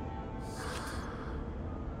anything yet?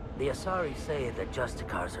 The Asari say that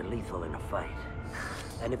Justicars are lethal in a fight.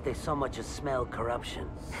 And if they so much as smell corruption,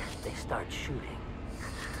 they start shooting.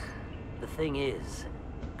 The thing is,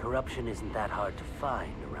 corruption isn't that hard to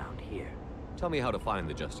find around here. Tell me how to find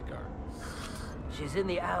the Justicar. She's in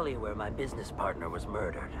the alley where my business partner was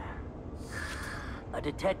murdered. A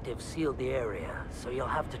detective sealed the area, so you'll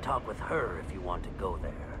have to talk with her if you want to go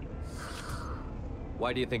there.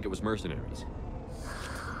 Why do you think it was mercenaries?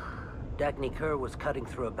 Dagny Kerr was cutting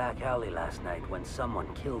through a back alley last night when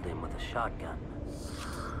someone killed him with a shotgun.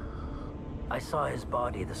 I saw his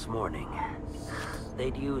body this morning.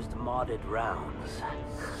 They'd used modded rounds.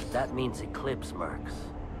 That means Eclipse mercs.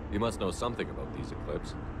 You must know something about these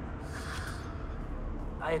Eclipse.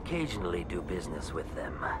 I occasionally do business with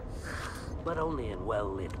them, but only in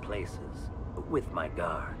well-lit places, with my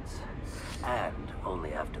guards, and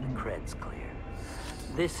only after the cred's clear.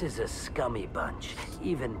 This is a scummy bunch,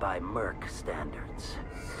 even by merc standards.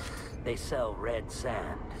 They sell red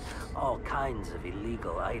sand, all kinds of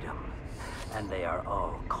illegal items, and they are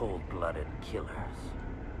all cold-blooded killers.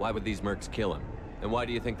 Why would these mercs kill him? And why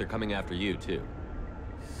do you think they're coming after you, too?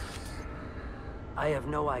 I have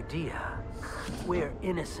no idea. We're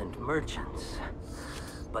innocent merchants.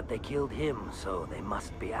 But they killed him, so they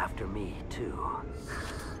must be after me, too.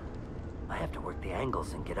 I have to work the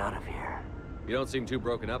angles and get out of here. You don't seem too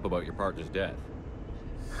broken up about your partner's death.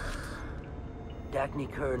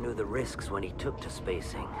 Dagny Kerr knew the risks when he took to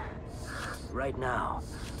spacing. Right now,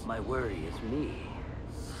 my worry is me.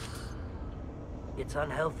 It's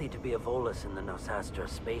unhealthy to be a Volus in the Nosastra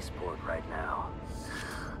spaceport right now.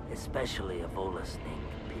 Especially a Volus named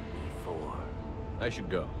Pitney 4. I should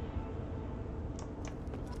go.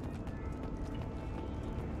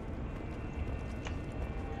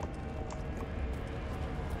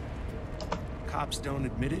 Cops don't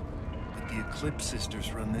admit it, but the Eclipse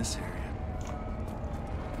sisters run this area.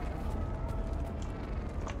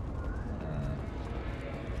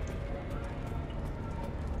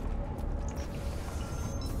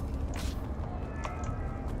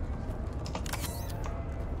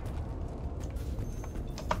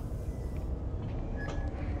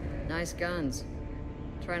 Nice guns.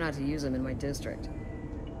 Try not to use them in my district.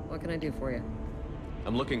 What can I do for you?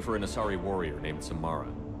 I'm looking for an Asari warrior named Samara.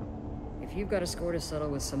 If you've got a score to settle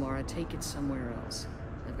with Samara, take it somewhere else.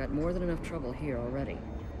 I've got more than enough trouble here already.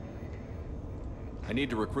 I need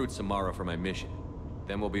to recruit Samara for my mission.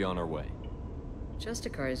 Then we'll be on our way.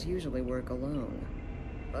 Justicars usually work alone,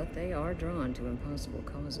 but they are drawn to impossible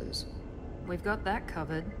causes. We've got that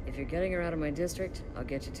covered. If you're getting her out of my district, I'll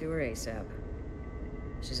get you to her ASAP.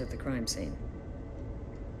 She's at the crime scene.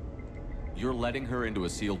 You're letting her into a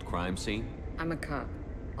sealed crime scene? I'm a cop.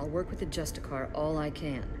 I'll work with the Justicar all I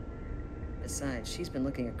can. Besides, she's been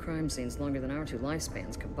looking at crime scenes longer than our two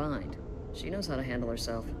lifespans combined. She knows how to handle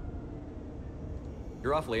herself.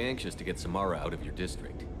 You're awfully anxious to get Samara out of your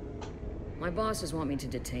district. My bosses want me to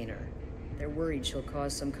detain her. They're worried she'll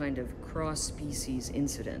cause some kind of cross-species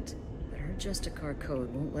incident. But her Justicar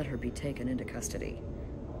code won't let her be taken into custody.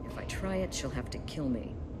 If I try it, she'll have to kill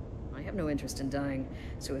me. I have no interest in dying,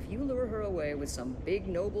 so if you lure her away with some big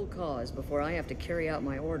noble cause before I have to carry out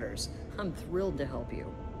my orders, I'm thrilled to help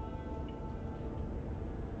you.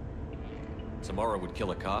 Samara would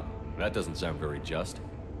kill a cop? That doesn't sound very just.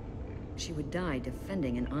 She would die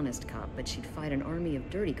defending an honest cop, but she'd fight an army of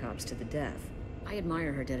dirty cops to the death. I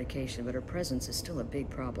admire her dedication, but her presence is still a big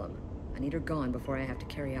problem. I need her gone before I have to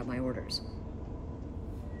carry out my orders.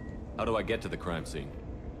 How do I get to the crime scene?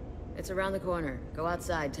 It's around the corner. Go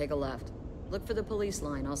outside, take a left. Look for the police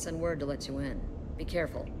line. I'll send word to let you in. Be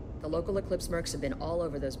careful. The local Eclipse mercs have been all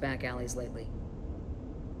over those back alleys lately.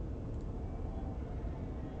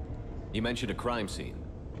 You mentioned a crime scene.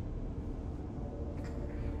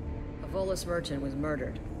 A Volus merchant was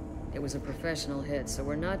murdered. It was a professional hit, so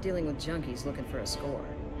we're not dealing with junkies looking for a score.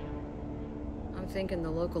 I'm thinking the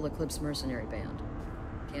local Eclipse mercenary band.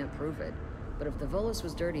 Can't prove it, but if the Volus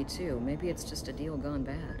was dirty too, maybe it's just a deal gone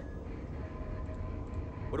bad.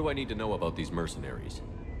 What do I need to know about these mercenaries?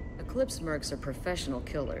 Eclipse mercs are professional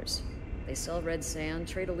killers. They sell red sand,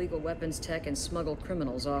 trade illegal weapons tech, and smuggle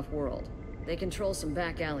criminals off-world. They control some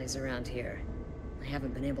back alleys around here. I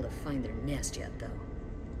haven't been able to find their nest yet, though.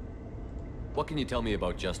 What can you tell me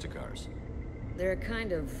about Justicars? They're a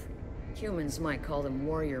kind of... humans might call them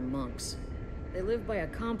warrior monks. They live by a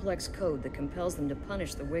complex code that compels them to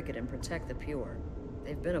punish the wicked and protect the pure.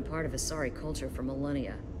 They've been a part of Asari culture for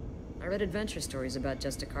millennia. I read adventure stories about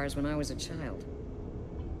Justicars when I was a child.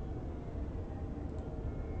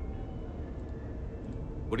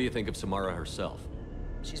 What do you think of Samara herself?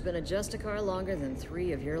 She's been a Justicar longer than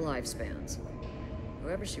 3 of your lifespans.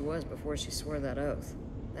 Whoever she was before she swore that oath,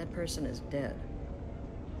 that person is dead.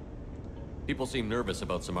 People seem nervous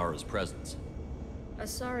about Samara's presence.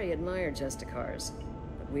 Asari admire Justicars,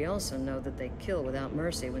 but we also know that they kill without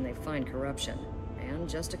mercy when they find corruption. And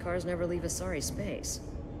Justicars never leave Asari space.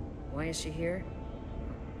 Why is she here?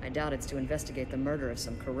 I doubt it's to investigate the murder of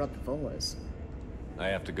some corrupt Volus. I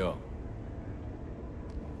have to go.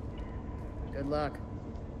 Good luck.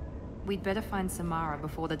 We'd better find Samara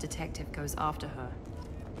before the detective goes after her.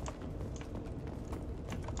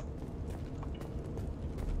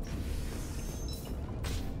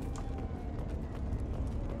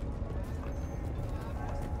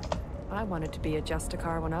 I wanted to be a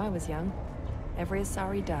Justicar when I was young. Every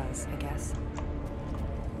Asari does, I guess.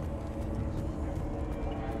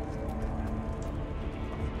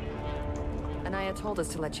 Anaya told us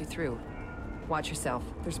to let you through. Watch yourself.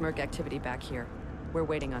 There's merc activity back here. We're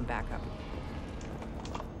waiting on backup.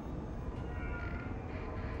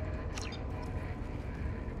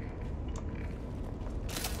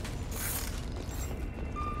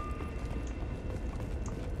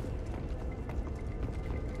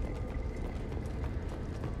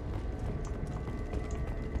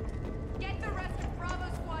 Get the rest of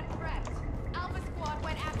Bravo Squad prepped. Alpha Squad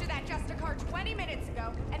went after that Justicar 20 minutes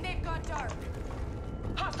ago, and they've gone dark.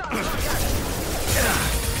 Hostile contact!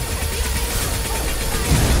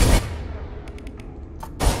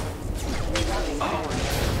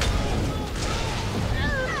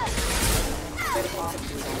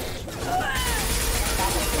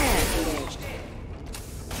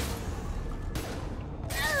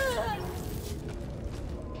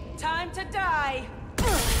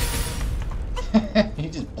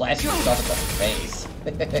 just blasted herself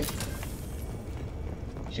in the face.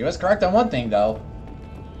 She was correct on one thing, though.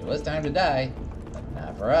 It was time to die, but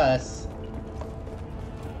not for us.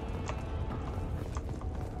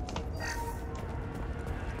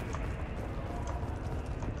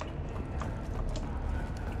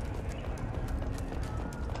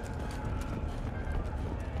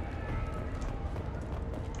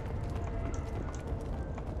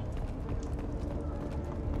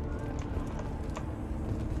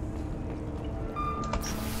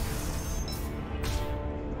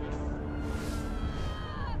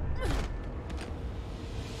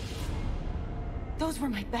 Those were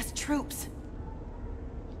my best troops.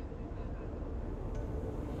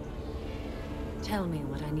 Tell me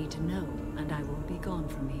what I need to know, and I will be gone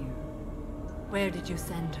from here. Where did you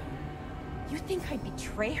send her? You think I'd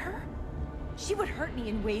betray her? She would hurt me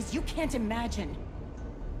in ways you can't imagine.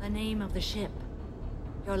 The name of the ship.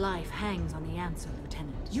 Your life hangs on the answer,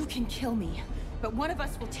 Lieutenant. You can kill me, but one of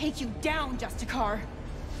us will take you down, Justicar.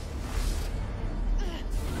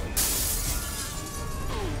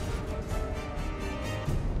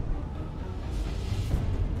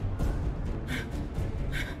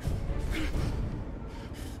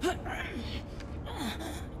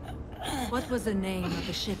 What was the name of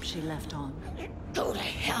the ship she left on? Go to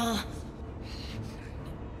hell!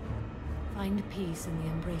 Find peace in the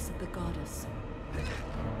embrace of the goddess.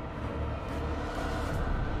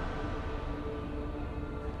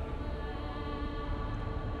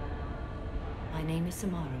 My name is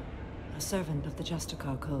Samara, a servant of the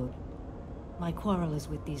Justicar Code. My quarrel is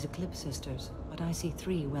with these Eclipse Sisters, but I see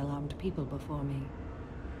 3 well-armed people before me.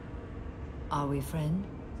 Are we friend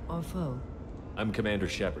or foe? I'm Commander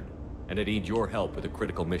Shepard, and I need your help with a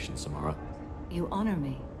critical mission, Samara. You honor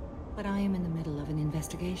me, but I am in the middle of an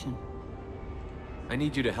investigation. I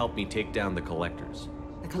need you to help me take down the Collectors.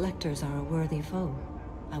 The Collectors are a worthy foe.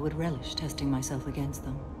 I would relish testing myself against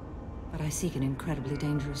them, but I seek an incredibly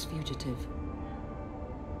dangerous fugitive.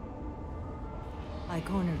 I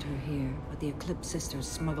cornered her here, but the Eclipse Sisters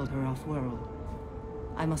smuggled her off-world.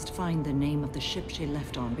 I must find the name of the ship she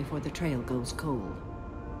left on before the trail goes cold.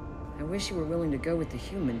 I wish you were willing to go with the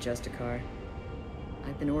human, Justicar.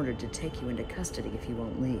 I've been ordered to take you into custody if you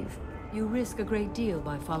won't leave. You risk a great deal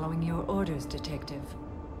by following your orders, Detective.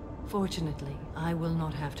 Fortunately, I will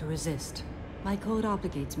not have to resist. My code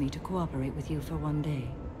obligates me to cooperate with you for 1 day.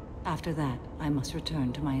 After that, I must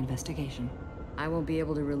return to my investigation. I won't be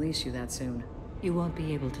able to release you that soon. You won't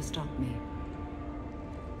be able to stop me.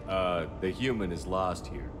 The human is lost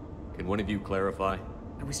here. Can one of you clarify?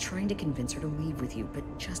 I was trying to convince her to leave with you,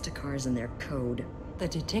 but Justicar's in their code. The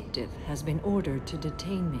detective has been ordered to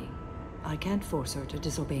detain me. I can't force her to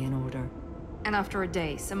disobey an order. And after a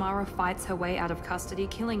day, Samara fights her way out of custody,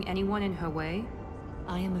 killing anyone in her way?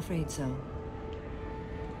 I am afraid so.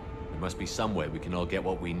 There must be some way we can all get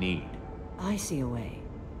what we need. I see a way.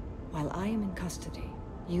 While I am in custody,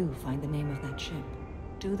 you find the name of that ship.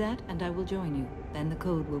 Do that, and I will join you. Then the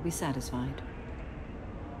code will be satisfied.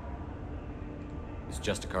 This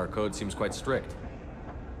Justicar Code seems quite strict.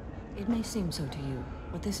 It may seem so to you,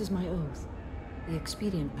 but this is my oath. The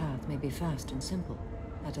expedient path may be fast and simple.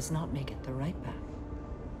 That does not make it the right path.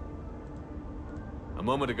 A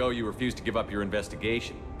moment ago you refused to give up your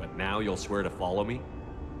investigation, but now you'll swear to follow me?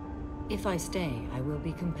 If I stay, I will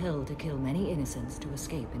be compelled to kill many innocents to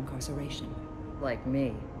escape incarceration. Like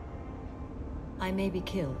me. I may be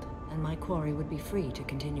killed, and my quarry would be free to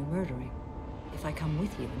continue murdering. If I come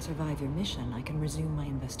with you and survive your mission, I can resume my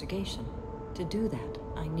investigation. To do that,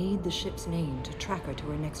 I need the ship's name to track her to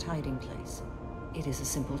her next hiding place. It is a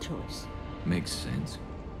simple choice. Makes sense.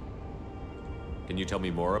 Can you tell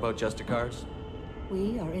me more about Justicars?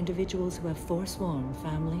 We are individuals who have forsworn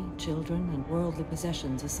family, children, and worldly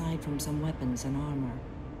possessions aside from some weapons and armor.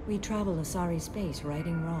 We travel Asari space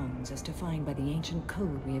righting wrongs as defined by the ancient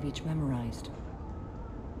code we have each memorized.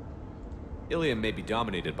 Ilium may be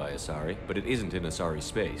dominated by Asari, but it isn't in Asari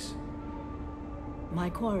space. My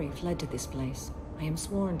quarry fled to this place. I am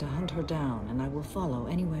sworn to hunt her down, and I will follow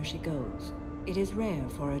anywhere she goes. It is rare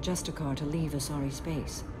for a Justicar to leave Asari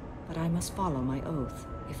space, but I must follow my oath.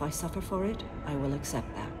 If I suffer for it, I will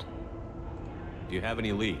accept that. Do you have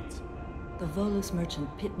any leads? The Volus merchant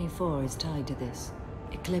Pitney 4 is tied to this.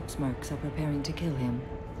 Eclipse mercs are preparing to kill him.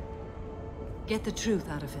 Get the truth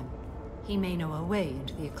out of him. He may know a way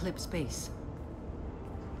into the Eclipse base.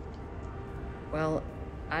 Well,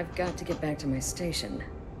 I've got to get back to my station.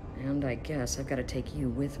 And I guess I've got to take you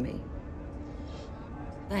with me.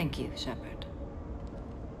 Thank you, Shepard.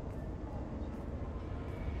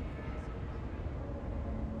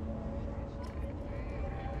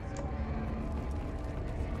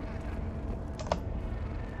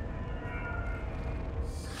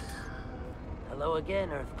 Hello again,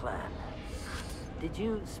 EarthClan. Did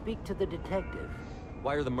you speak to the detective?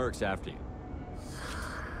 Why are the mercs after you?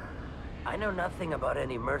 I know nothing about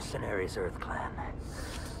any mercenaries, EarthClan.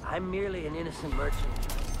 I'm merely an innocent merchant.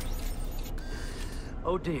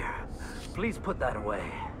 Oh dear. Please put that away.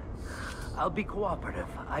 I'll be cooperative,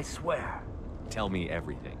 I swear. Tell me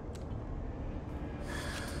everything.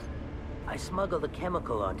 I smuggled a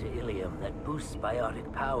chemical onto Ilium that boosts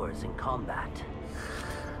biotic powers in combat.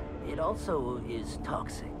 It also is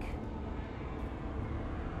toxic.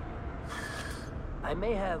 I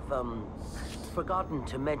may have, forgotten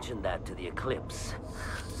to mention that to the Eclipse.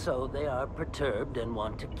 So they are perturbed and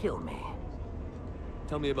want to kill me.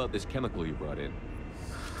 Tell me about this chemical you brought in.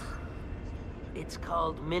 It's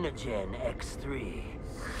called Minogen X3.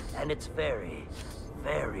 And it's very,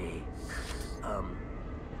 very,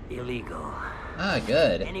 illegal. Ah,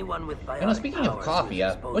 good. Anyone with You know, speaking of coffee,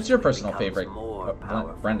 what's your personal favorite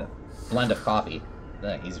blend of coffee?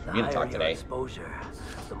 He's really talk today. Exposure,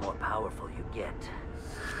 the more powerful you get.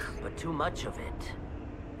 But too much of it,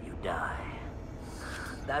 you die.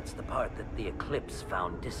 That's the part that the Eclipse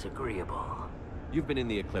found disagreeable. You've been in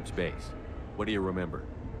the Eclipse base. What do you remember?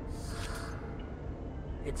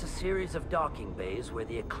 It's a series of docking bays where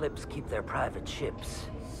the Eclipse keep their private ships.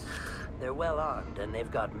 They're well armed and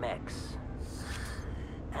they've got mechs.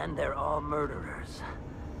 And they're all murderers.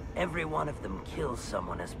 Every one of them kills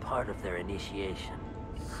someone as part of their initiation.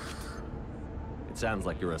 It sounds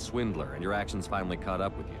like you're a swindler and your actions finally caught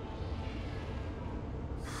up with you.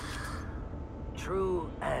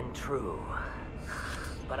 True and true.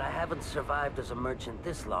 But I haven't survived as a merchant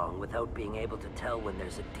this long without being able to tell when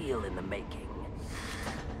there's a deal in the making.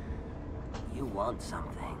 You want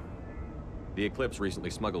something. The Eclipse recently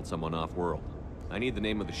smuggled someone off-world. I need the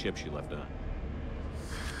name of the ship she left on.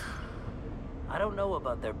 I don't know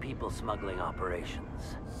about their people smuggling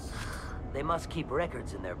operations. They must keep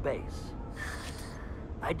records in their base.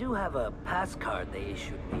 I do have a pass card they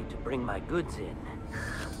issued me to bring my goods in.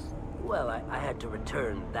 Well, I had to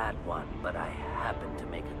return that one, but I happened to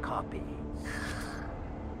make a copy.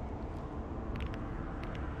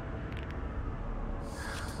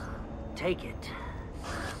 Take it,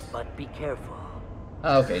 but be careful.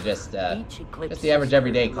 Oh, okay, just the average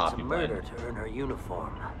everyday coffee blend. Murder to earn her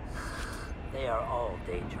uniform. They are all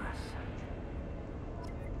dangerous.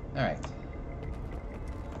 All right.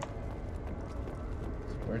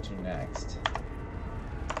 Where to next?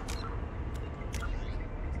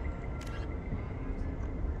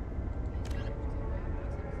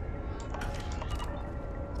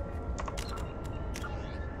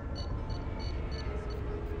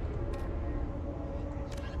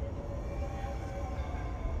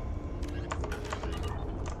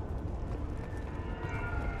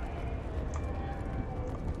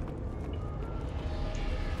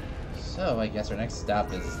 So I guess our next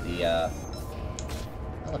stop is the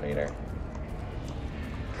elevator.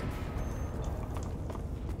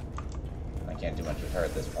 I can't do much with her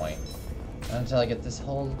at this point until I get this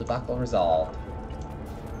whole debacle resolved.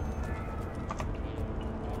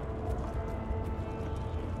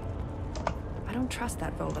 I don't trust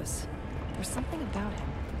that Volus. There's something about him.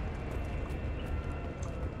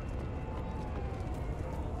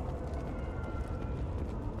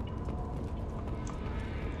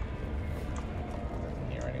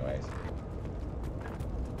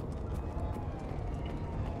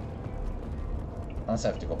 Unless I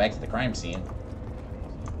have to go back to the crime scene.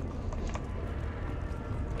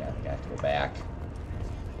 Yeah, I think I have to go back.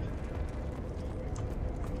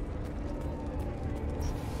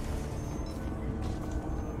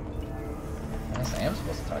 I guess I am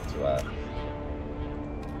supposed to talk to,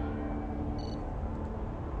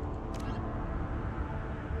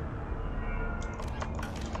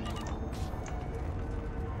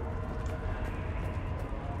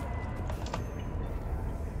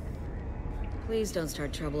 Please don't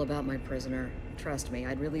start trouble about my prisoner. Trust me,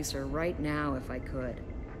 I'd release her right now if I could.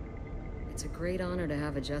 It's a great honor to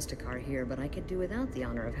have a Justicar here, but I could do without the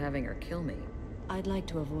honor of having her kill me. I'd like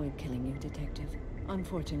to avoid killing you, Detective.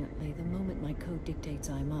 Unfortunately, the moment my code dictates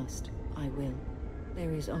I must, I will.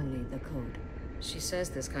 There is only the code. She says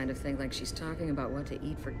this kind of thing like she's talking about what to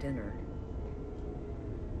eat for dinner.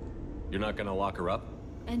 You're not gonna lock her up?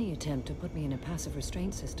 Any attempt to put me in a passive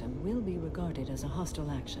restraint system will be regarded as a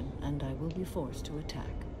hostile action, and I will be forced to attack.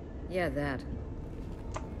 Yeah, that.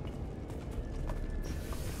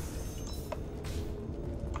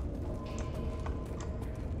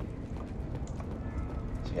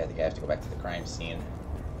 So yeah, I think I have to go back to the crime scene.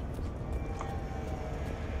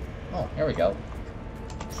 Oh, here we go.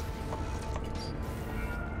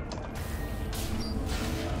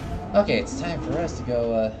 Okay, it's time for us to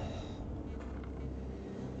go,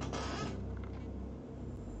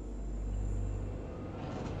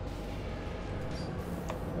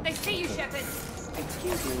 I see you, Shepard.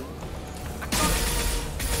 Excuse me.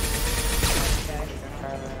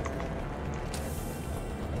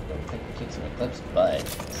 Kick some Eclipse butt.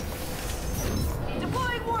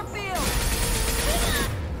 Deploying Warfield!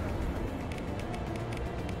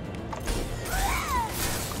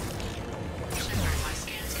 My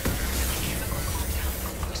scans confirm a chemical compound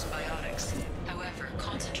from postbiotics. However,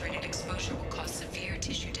 concentrated exposure will cause severe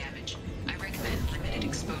tissue damage. I recommend limited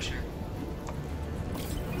exposure.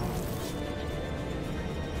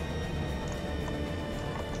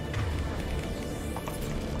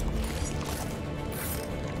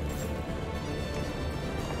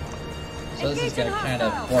 So this is going to kind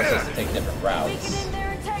of force us to take different routes.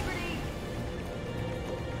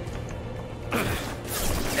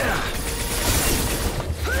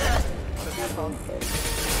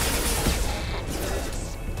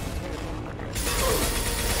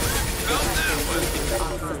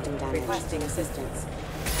 Requesting assistance.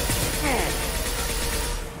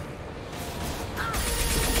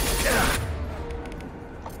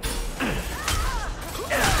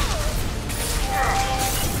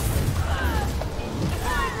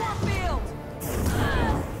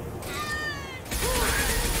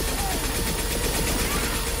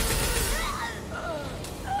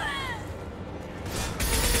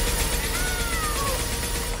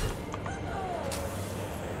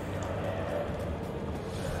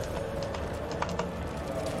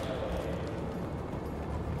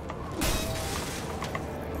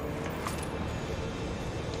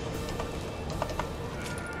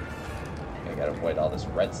 Gotta avoid all this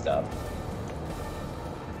red stuff.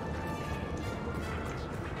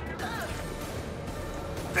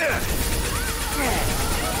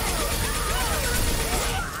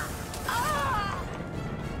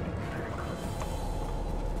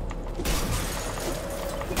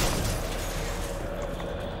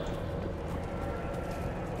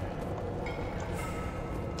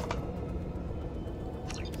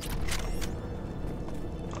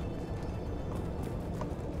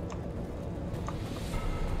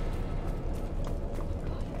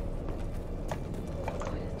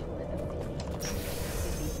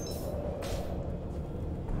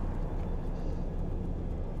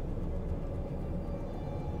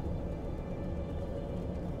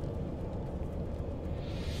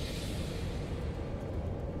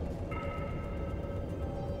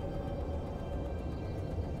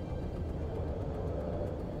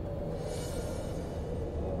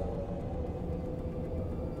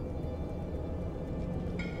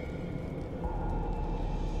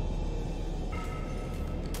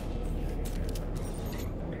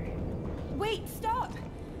 Wait, stop!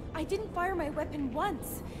 I didn't fire my weapon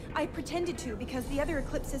once. I pretended to because the other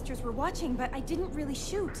Eclipse sisters were watching, but I didn't really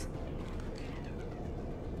shoot.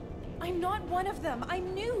 I'm not one of them.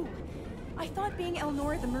 I'm new. I thought being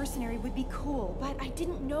Elnora the mercenary would be cool, but I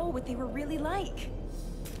didn't know what they were really like.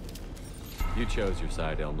 You chose your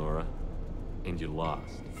side, Elnora, and you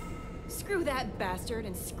lost. Screw that bastard,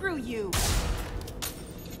 and screw you!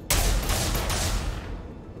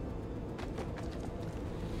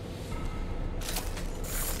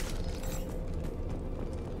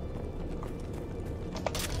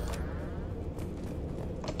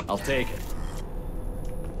 I'll take it.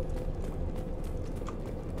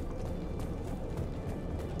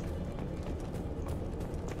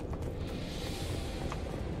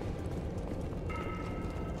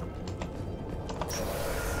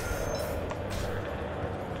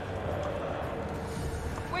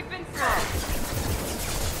 We've been through.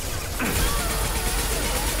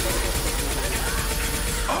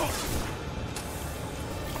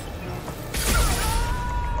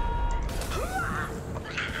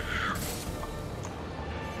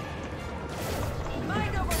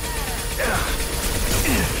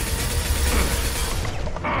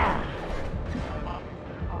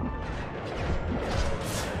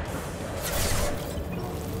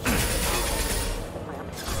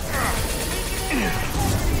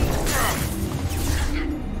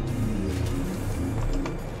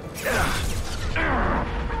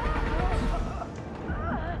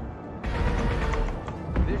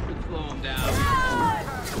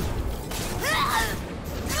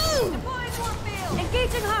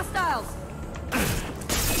 Engaging hostiles!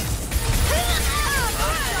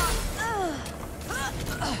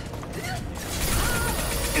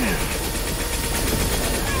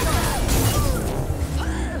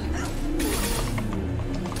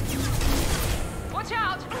 Watch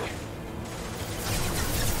out!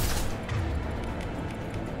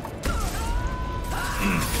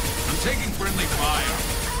 I'm taking friendly fire.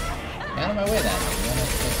 Get out of my way then. You want to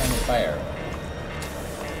take friendly fire.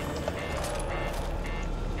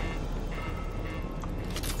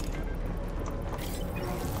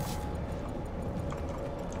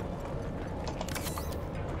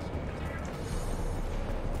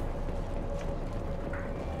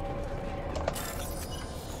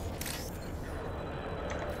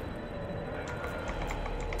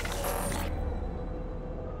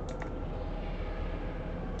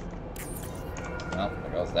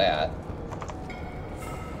 that.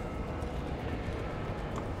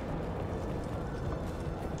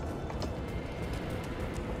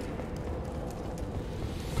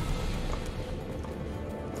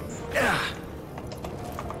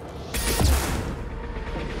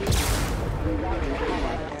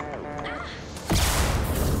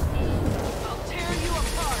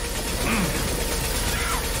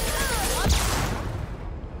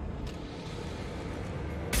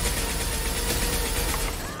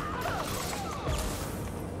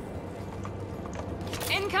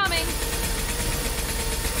 Incoming!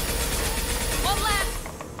 One left!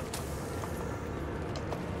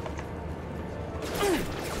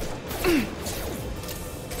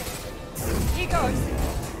 Here goes.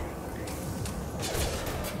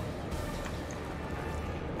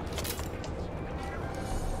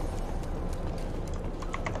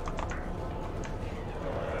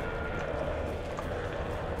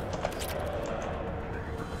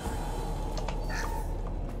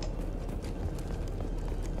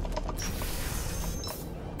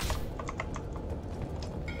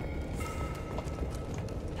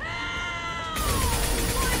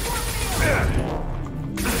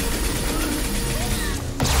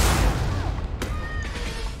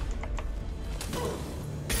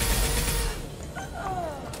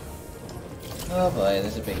 Oh boy,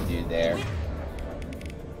 there's a big dude there.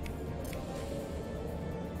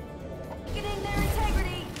 Get in there,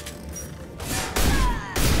 integrity!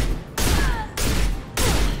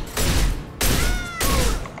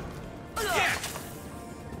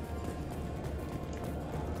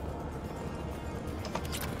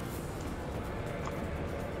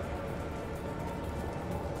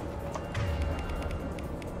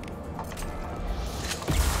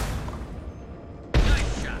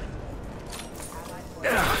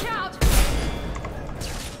 Watch out!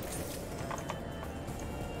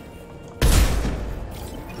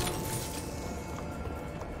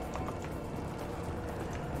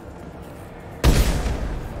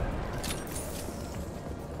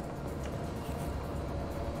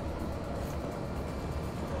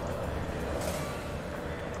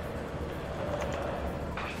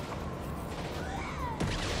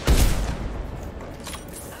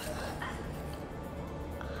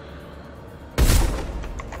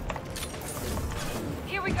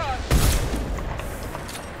 Here we go.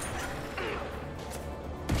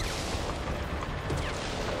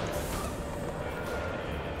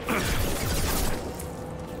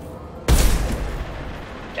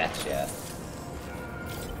 Gotcha.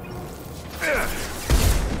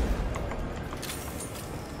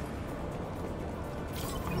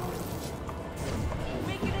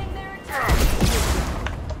 Make it in there,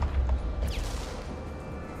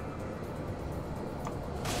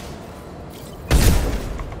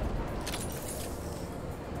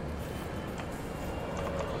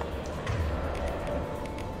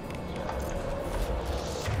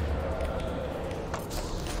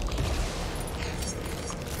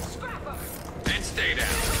 And stay down.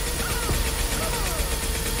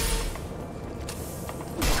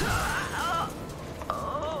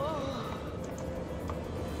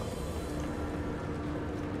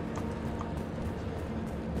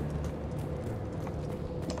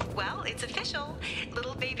 Well, it's official.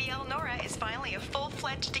 Little baby Elnora is finally a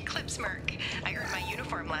full-fledged Eclipse merc. I earned my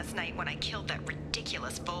uniform last night when I killed that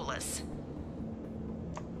ridiculous Bolus.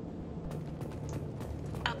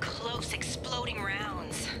 Up close, exploding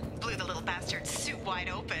rounds. Blew the little bastard's suit wide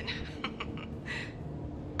open.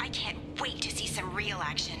 I can't wait to see some real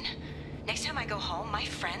action. Next time I go home, my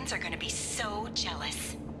friends are gonna be so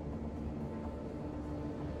jealous.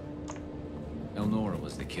 Elnora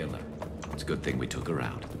was the killer. It's a good thing we took her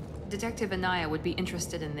out. Detective Anaya would be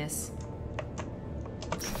interested in this.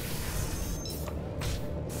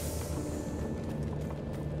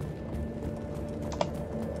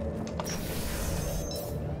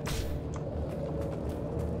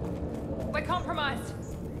 We're compromised.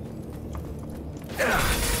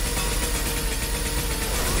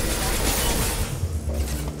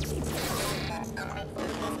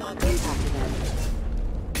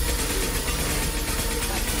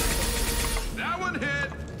 That one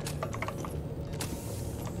hit.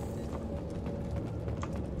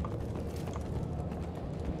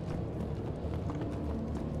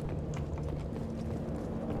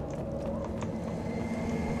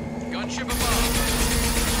 Gunship above.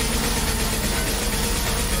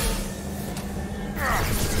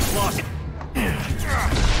 Lost it.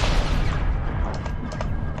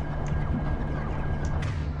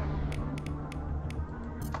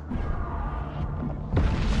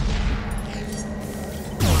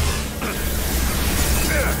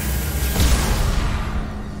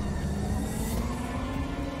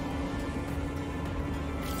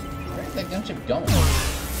 gunship going? Okay,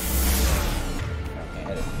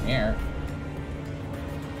 hit it from here.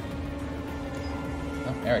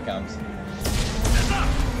 Oh, there it comes.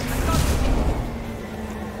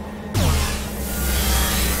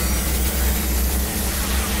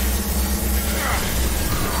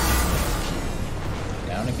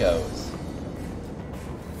 Down it goes.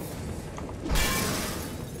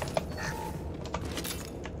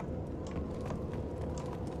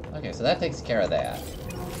 Okay, so that takes care of that.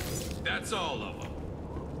 That's all of them.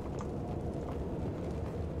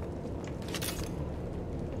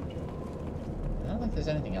 I don't think there's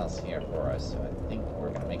anything else here for us, so I think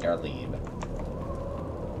we're gonna make our leave.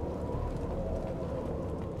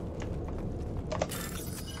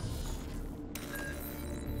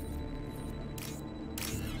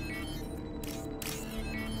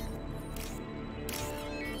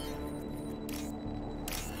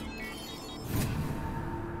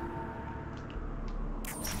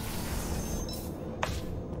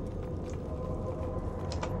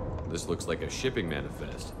 This looks like a shipping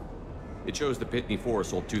manifest. It shows the Pitney 4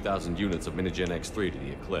 sold 2,000 units of Minigen X3 to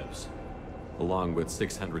the Eclipse, along with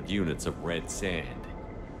 600 units of red sand.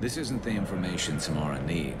 This isn't the information Samara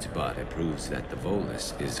needs, but it proves that the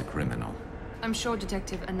Volus is a criminal. I'm sure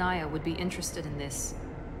Detective Anaya would be interested in this.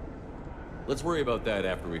 Let's worry about that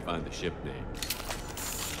after we find the ship name.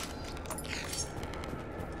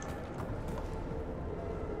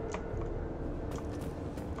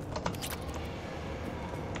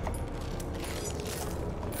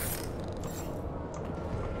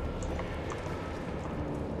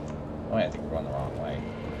 Oh, I think we're going the wrong way.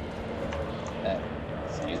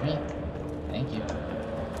 Excuse me? Thank you.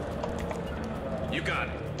 You got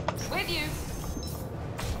it. With you.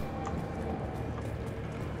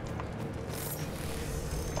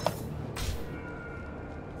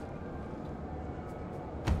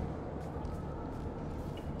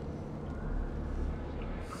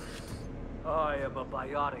 I am a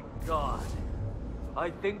biotic god. I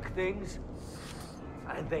think things,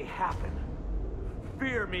 and they happen.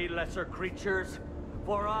 Fear me, lesser creatures,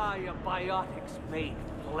 for I am biotics made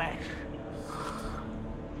flesh.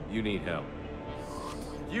 You need help.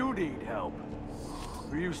 You need help.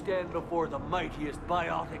 For you stand before the mightiest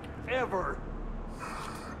biotic ever.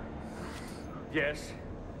 Yes,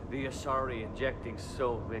 the Asari injecting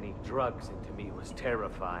so many drugs into me was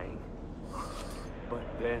terrifying. But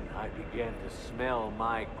then I began to smell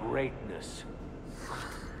my greatness.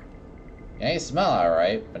 Yeah, you smell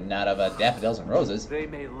alright, but not of daffodils and roses. They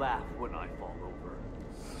may laugh when I fall over,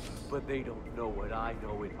 but they don't know what I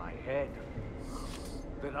know in my head.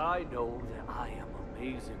 That I know that I am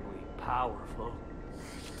amazingly powerful.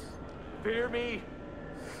 Fear me?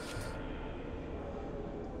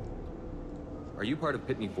 Are you part of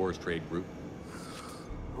Pitney 4's trade group?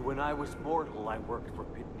 When I was mortal, I worked for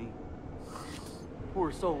Pitney.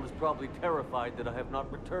 Poor soul is probably terrified that I have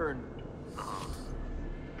not returned.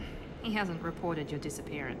 He hasn't reported your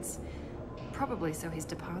disappearance. Probably so his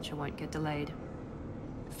departure won't get delayed.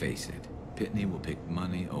 Face it, Pitney will pick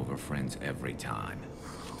money over friends every time.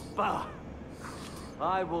 Bah!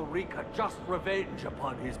 I will wreak a just revenge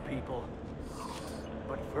upon his people.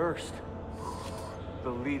 But first, the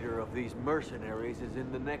leader of these mercenaries is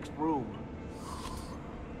in the next room.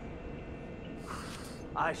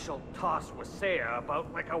 I shall toss Wasea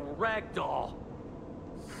about like a rag doll.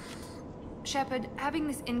 Shepard, having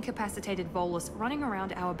this incapacitated Volus running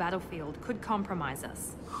around our battlefield could compromise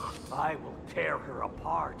us. I will tear her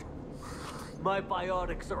apart. My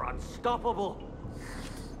biotics are unstoppable.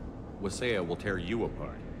 Wasea will tear you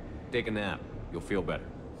apart. Take a nap. You'll feel better.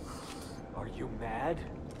 Are you mad?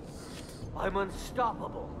 I'm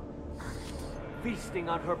unstoppable. Feasting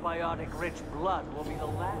on her biotic-rich blood will be the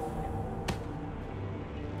last.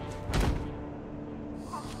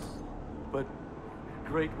 But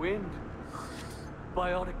Great Wind,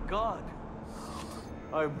 biotic god.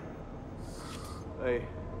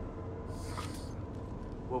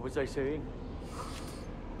 What was I saying?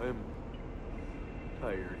 I'm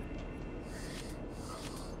tired.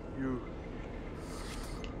 You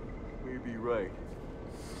may be right.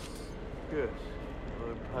 Yes,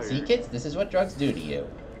 I'm tired. See, kids, this is what drugs do to you.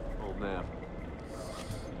 I'll nap.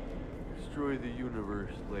 Destroy the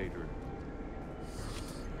universe later.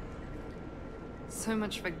 So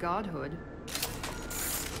much for godhood.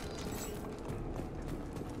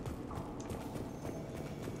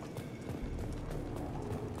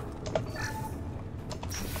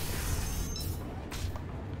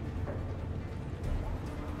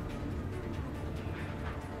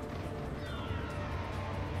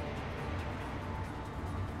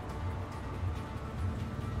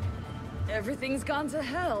 Everything's gone to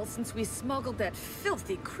hell since we smuggled that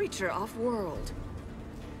filthy creature off-world.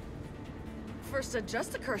 First a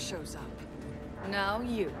Justicar shows up. Now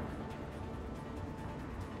you.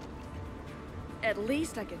 At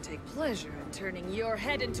least I can take pleasure in turning your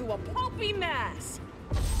head into a pulpy mass.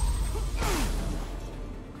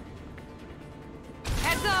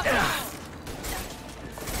 Heads up!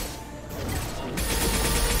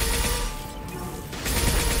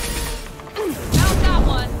 Found that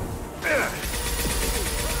one!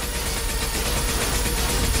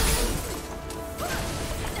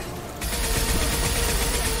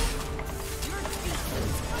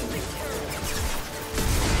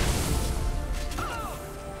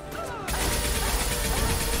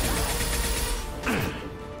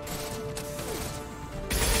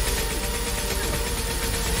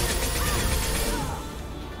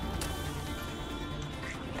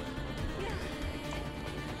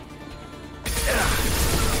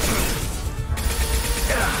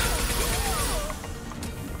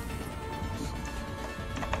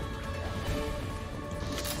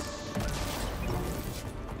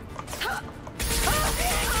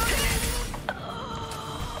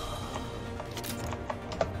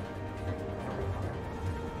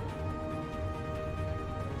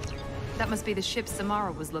 That must be the ship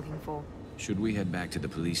Samara was looking for. Should we head back to the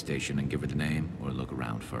police station and give her the name, or look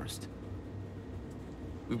around first?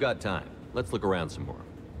 We've got time. Let's look around some more.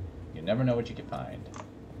 You never know what you can find.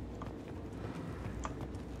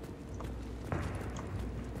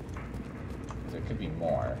 There could be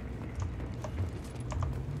more.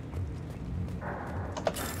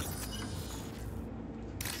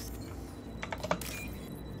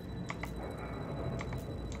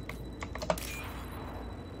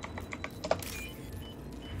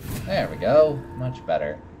 There we go. Much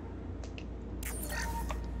better.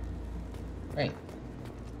 Great.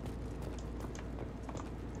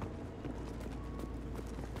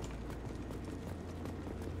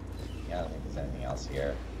 Yeah, I don't think there's anything else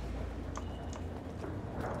here.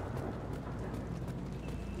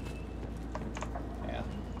 Yeah.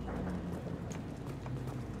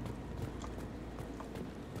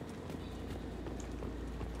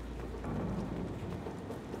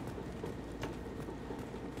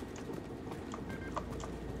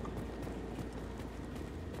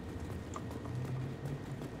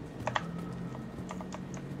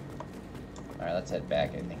 Alright, let's head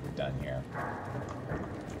back. I think we're done here.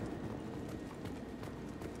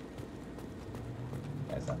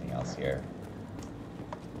 There's nothing else here.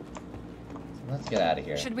 So let's get out of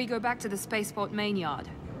here. Should we go back to the spaceport main yard?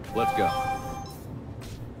 Let's go.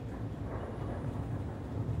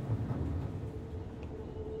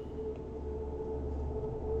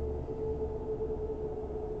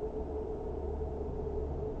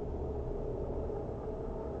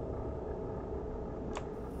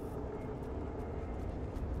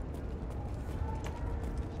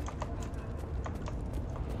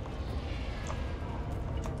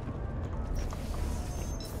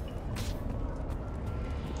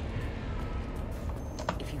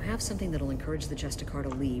 Have something that'll encourage the Justicar to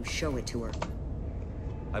leave, show it to her.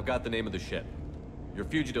 I've got the name of the ship. Your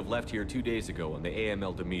fugitive left here 2 days ago on the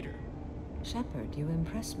AML Demeter. Shepard, you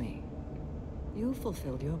impress me. You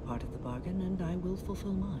fulfilled your part of the bargain, and I will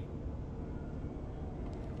fulfill mine.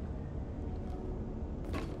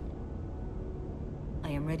 I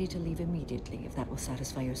am ready to leave immediately, if that will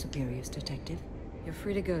satisfy your superiors, Detective. You're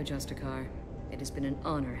free to go, Justicar. It has been an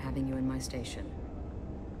honor having you in my station.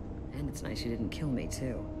 And it's nice you didn't kill me,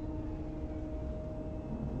 too.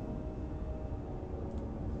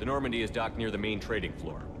 The Normandy is docked near the main trading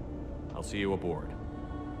floor. I'll see you aboard.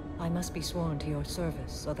 I must be sworn to your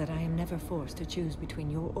service, so that I am never forced to choose between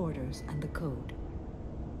your orders and the Code.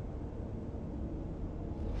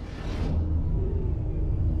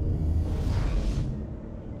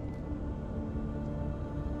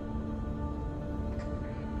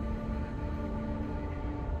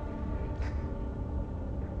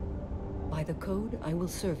 By the Code, I will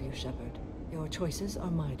serve you, Shepard. Your choices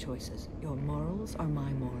are my choices. Your morals are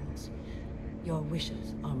my morals. Your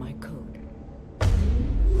wishes are my code.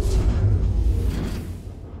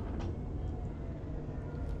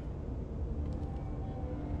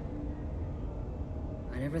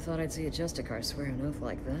 I never thought I'd see a Justicar swear an oath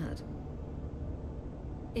like that.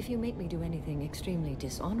 If you make me do anything extremely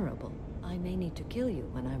dishonorable, I may need to kill you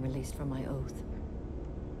when I'm released from my oath.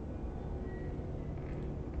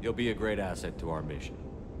 You'll be a great asset to our mission.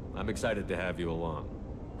 I'm excited to have you along.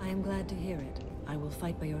 I am glad to hear it. I will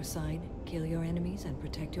fight by your side, kill your enemies, and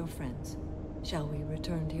protect your friends. Shall we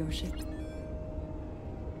return to your ship?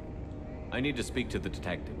 I need to speak to the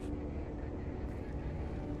detective.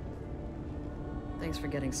 Thanks for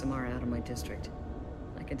getting Samara out of my district.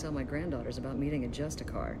 I can tell my granddaughters about meeting a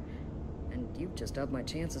Justicar. And you've just upped my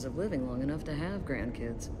chances of living long enough to have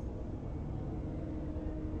grandkids.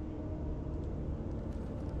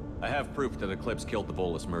 I have proof that Eclipse killed the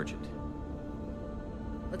Volus merchant.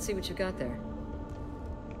 Let's see what you got there.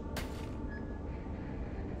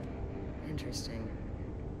 Interesting.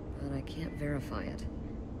 But I can't verify it.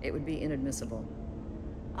 It would be inadmissible.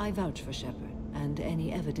 I vouch for Shepard, and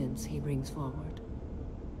any evidence he brings forward.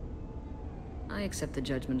 I accept the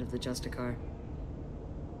judgment of the Justicar.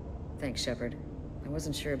 Thanks, Shepard. I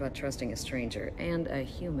wasn't sure about trusting a stranger, and a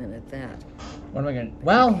human at that. What am I gonna...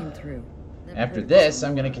 Well, after this,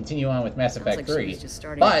 I'm gonna continue on with Mass Effect 3,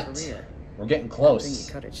 but we're getting close.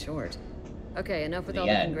 You cut it short. Okay, enough with all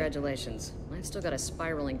the congratulations. I've still got a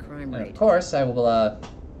spiraling crime rate. And of course, I will, I'll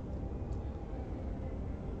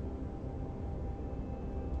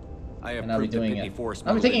be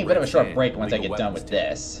taking a bit of a short break once I get done with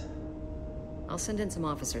this. I'll send in some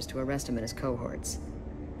officers to arrest him and his cohorts.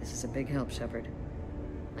 This is a big help, Shepard.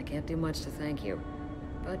 I can't do much to thank you,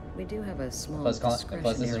 but we do have a small discretionary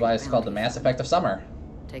plus this is why it's called the Mass Effect of Summer.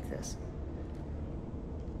 Take this.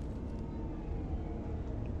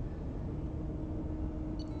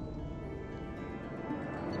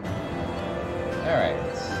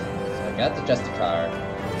 Alright, so I got the Justicar.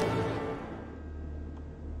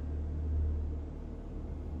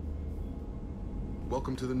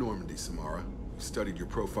 Welcome to the Normandy, Samara. We've studied your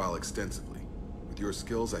profile extensively. With your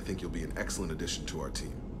skills, I think you'll be an excellent addition to our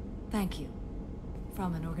team. Thank you.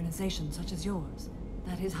 From an organization such as yours,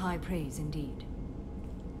 that is high praise indeed.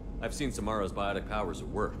 I've seen Samara's biotic powers at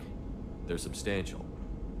work. They're substantial.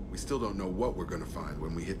 We still don't know what we're gonna find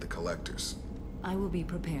when we hit the Collectors. I will be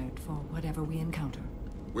prepared for whatever we encounter.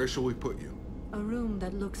 Where shall we put you? A room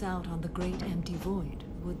that looks out on the great empty void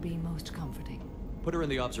would be most comforting. Put her in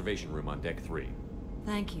the observation room on Deck 3.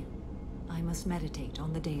 Thank you. I must meditate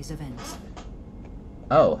on the day's events.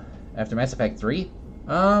 Oh, after Mass Effect 3?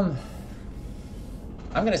 I'm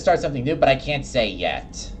gonna start something new, but I can't say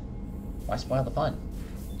yet. Why spoil the fun?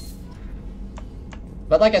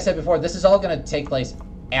 But like I said before, this is all gonna take place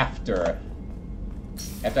after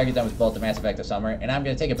I get done with both the Mass Effect of Summer, and I'm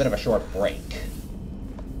gonna take a bit of a short break.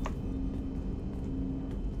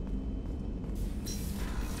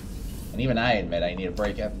 And even I admit I need a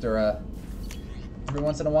break after, every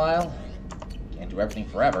once in a while. Can't do everything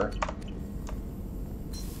forever.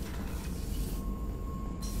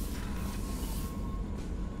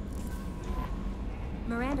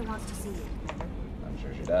 Miranda wants to see you, Commander. I'm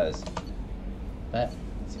sure she does. But,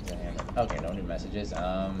 let's see if I have... Okay, no new messages.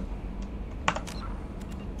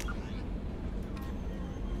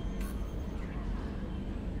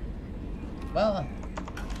 Well...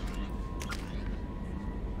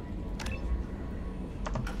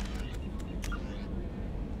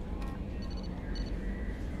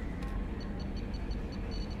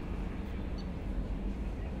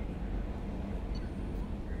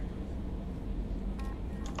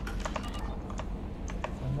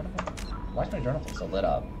 Why is my journal so lit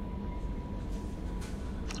up?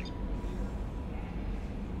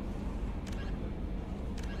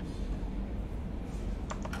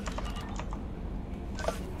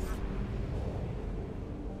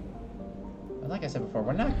 And like I said before,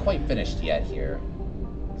 we're not quite finished yet here.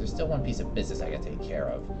 There's still one piece of business I gotta take care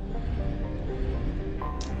of.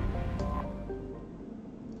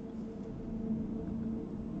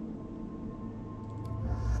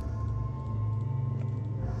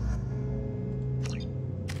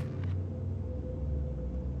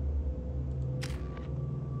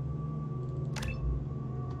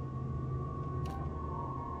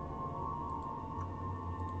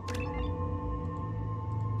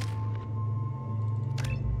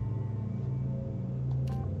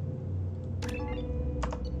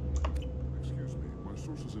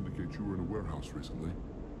 Recently.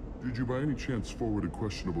 Did you by any chance forward a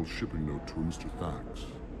questionable shipping note to a Mr. Thax?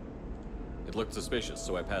 It looked suspicious,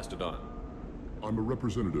 so I passed it on. I'm a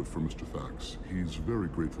representative for Mr. Thax. He's very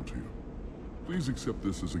grateful to you. Please accept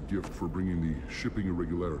this as a gift for bringing the shipping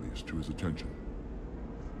irregularities to his attention.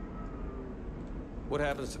 What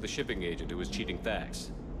happens to the shipping agent who was cheating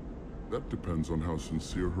Thax? That depends on how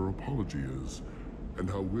sincere her apology is, and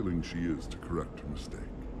how willing she is to correct her mistake.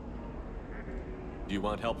 Do you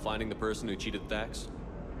want help finding the person who cheated Thax?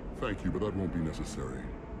 Thank you, but that won't be necessary.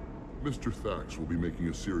 Mr. Thax will be making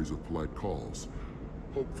a series of polite calls.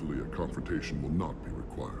 Hopefully a confrontation will not be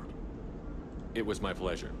required. It was my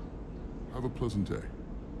pleasure. Have a pleasant day.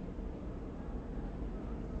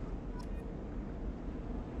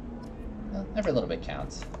 Well, every little bit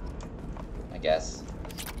counts. I guess.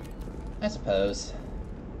 I suppose.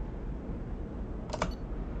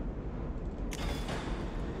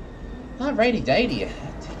 Alrighty, Dighty.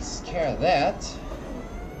 That takes care of that.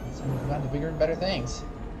 Let's move on to bigger and better things.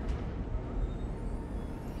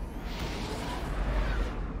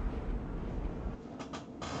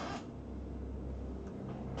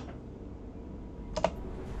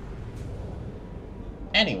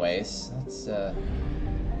 Anyways, let's, well,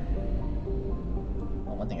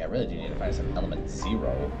 one thing I really do need to find is some element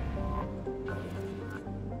 0.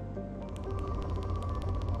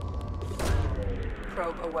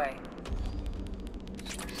 Probe away.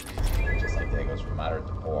 Just like that, it goes from moderate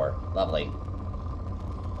to poor. Lovely.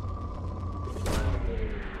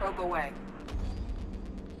 Probe away.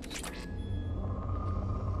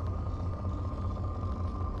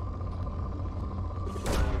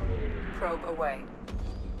 Probe away.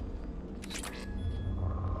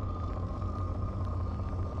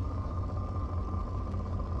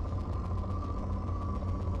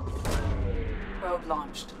 Probe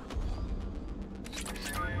launched.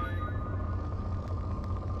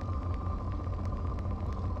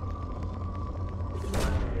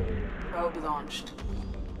 Probe launched.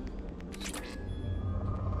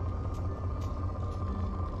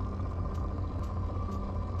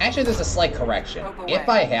 Actually, there's a slight correction. If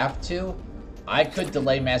I have to, I could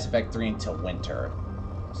delay Mass Effect 3 until winter.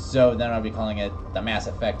 So then I'll be calling it the Mass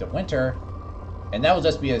Effect of Winter. And that will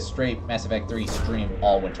just be a straight Mass Effect 3 stream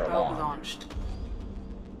all winter long. Launched.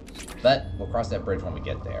 But we'll cross that bridge when we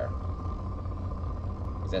get there.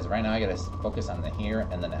 Because as of right now, I gotta focus on the here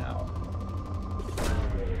and the now.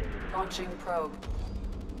 Launching probe.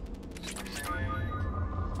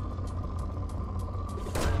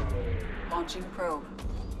 Launching probe.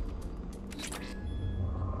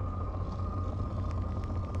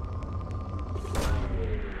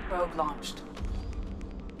 Probe launched.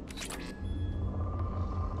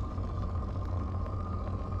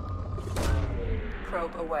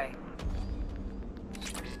 Probe away.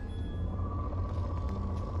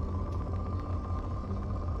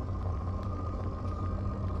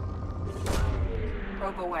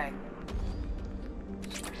 Probe away.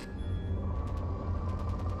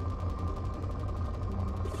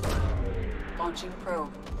 Launching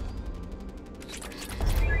probe.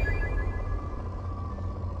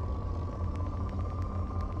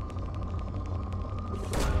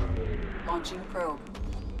 Launching probe.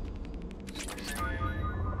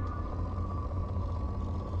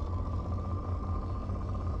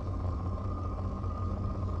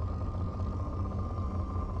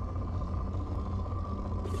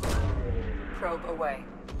 Probe away.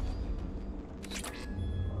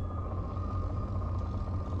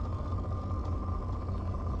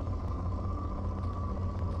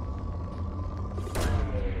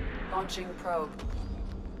 Launching probe.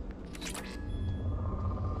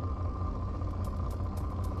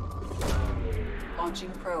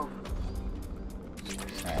 Launching probe.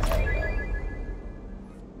 Alright, there we go.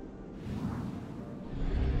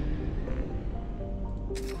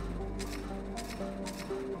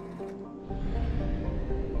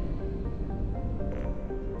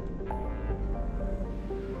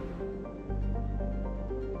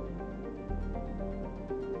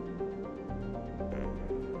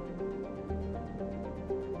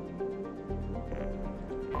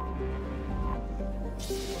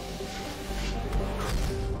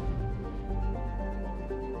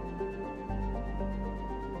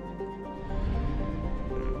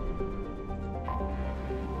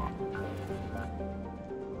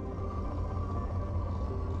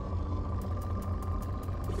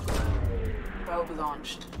 Probe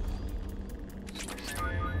launched.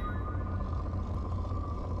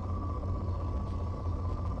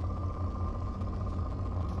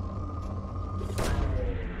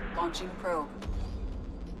 Launching probe.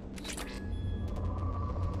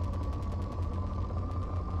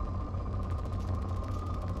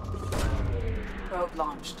 Probe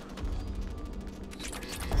launched.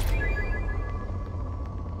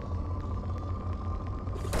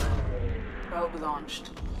 Probe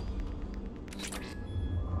launched.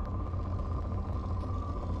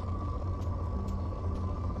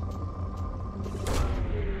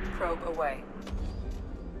 Probe away.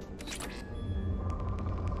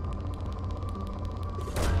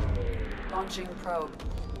 Launching probe.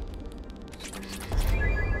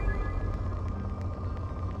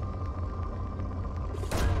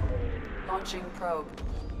 Launching probe.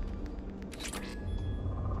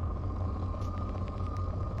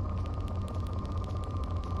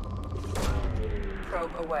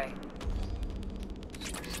 Probe away.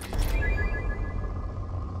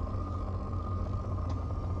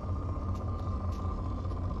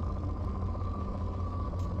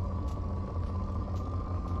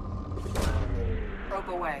 Probe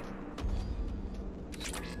away.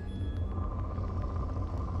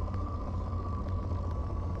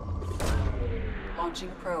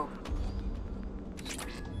 Launching probe.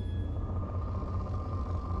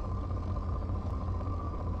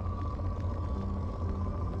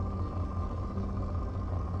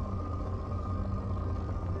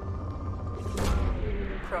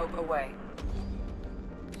 Probe away.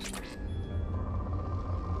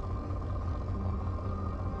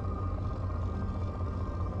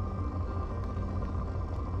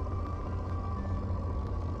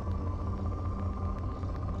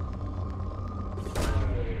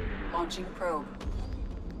 Launching probe.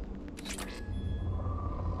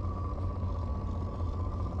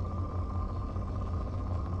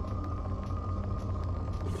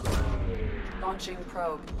 Launching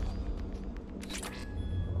probe.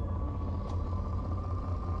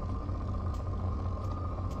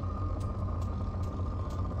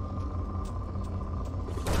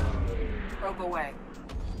 Probe away.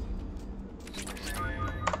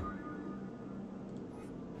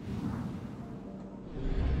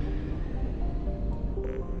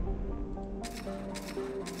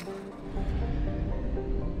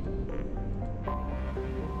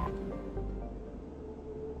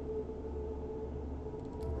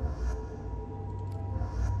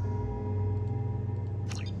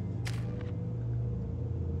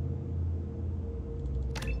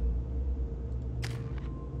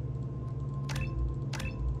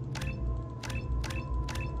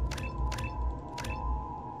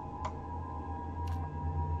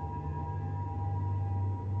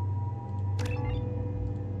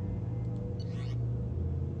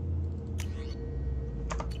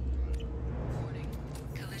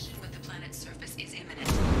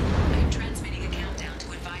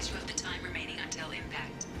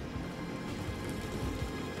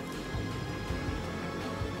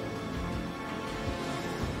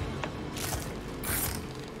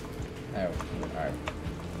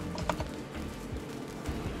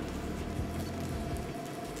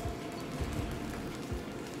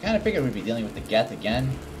 Kind of figured we'd be dealing with the Geth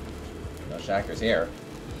again. No shockers here.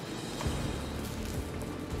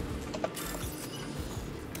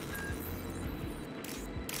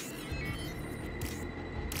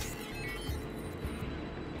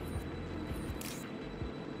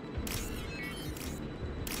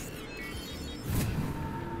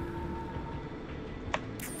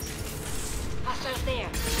 Hostiles there.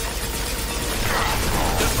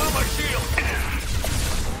 Defend my shield!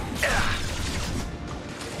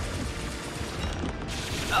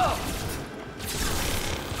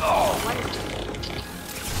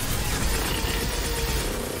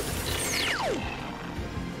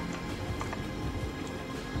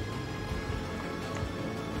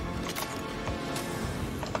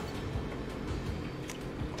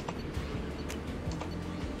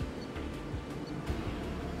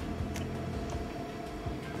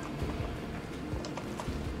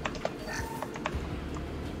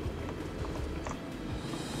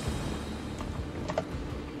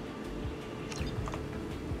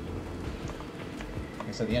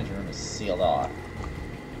 So the engine room is sealed off.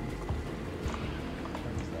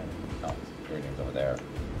 Oh, Radiant's over there.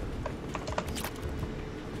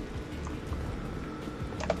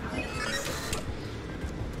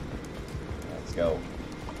 Let's go.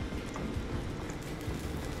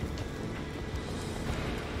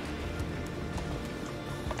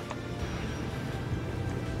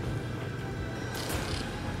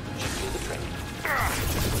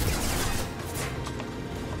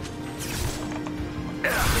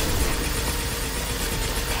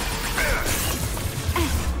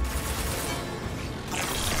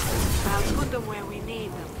 Where we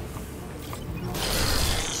need them.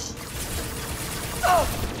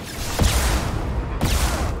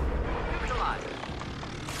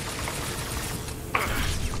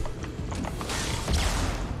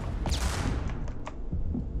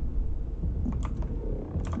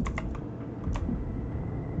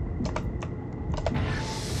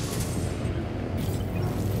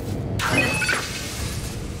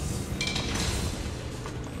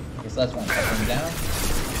 I guess that's one coming down.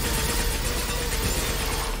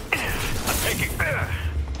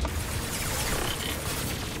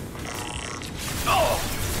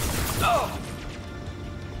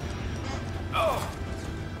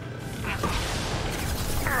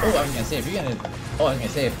 Oh, I was gonna say if you're gonna. Oh, I was gonna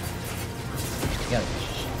say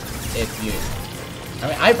if you. I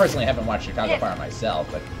mean, I personally haven't watched Chicago Fire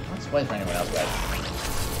myself, but I'm not surprised for anyone else that.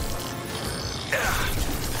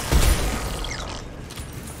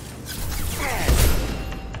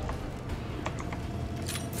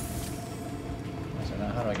 So now,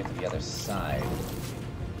 how do I get to the other side?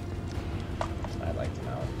 That's what I'd like to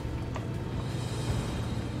know.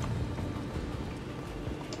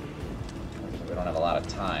 We don't have a lot of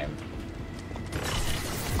time.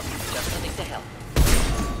 to help.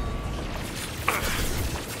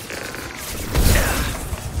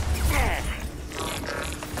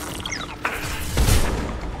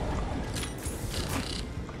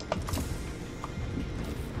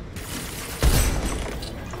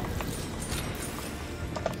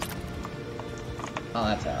 Oh,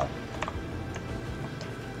 that's how.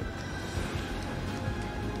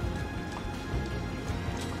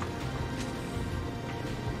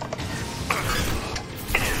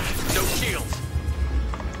 No shields.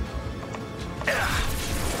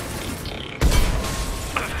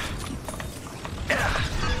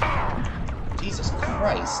 Jesus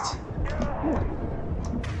Christ.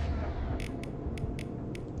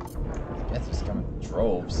 Death is coming in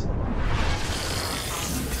droves.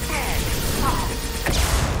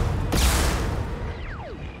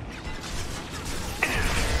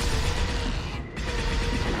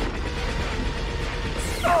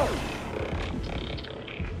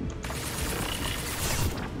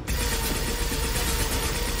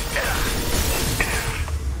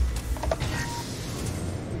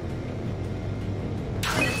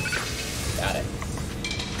 Got it.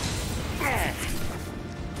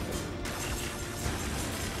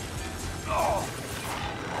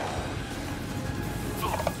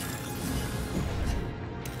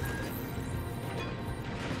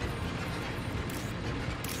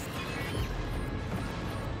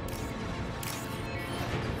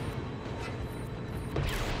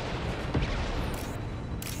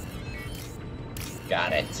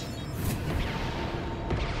 Got it.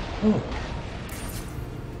 Whew.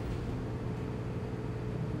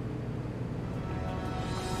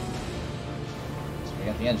 So we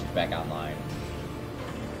got the engines back online.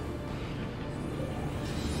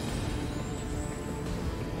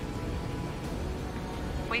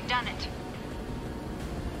 We've done it.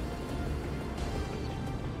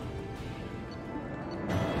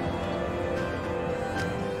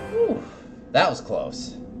 Whew. That was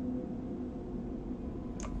close.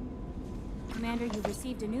 Commander, you've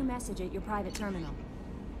received a new message at your private terminal.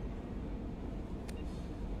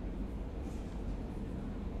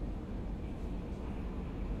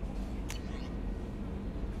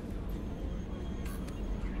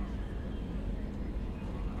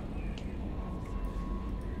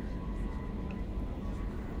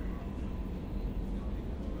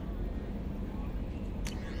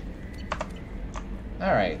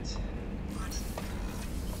 All right.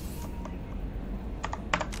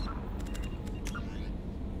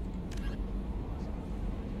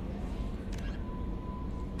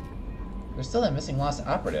 There's still that missing lost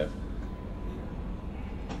operative.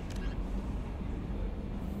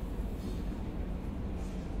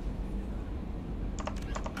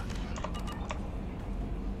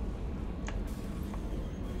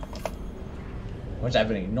 Which I've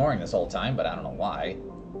been ignoring this whole time, but I don't know why.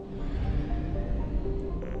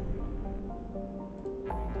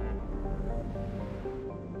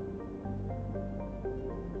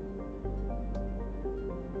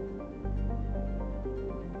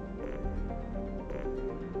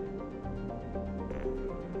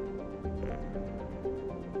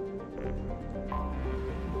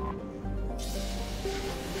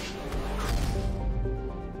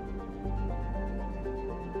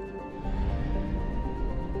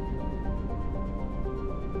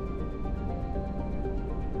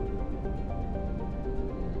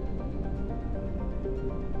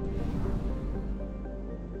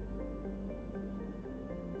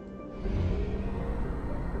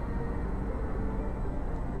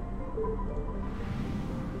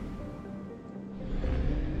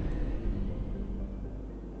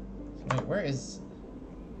 Wait, where is...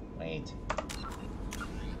 Wait.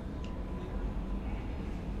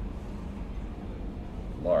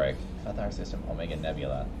 Lorik. Cathar System, Omega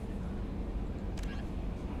Nebula.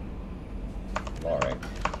 Lorik.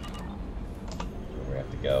 Where do we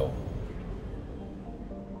have to go?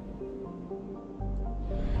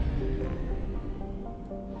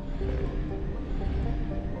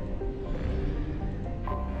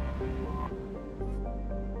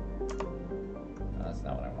 Oh, that's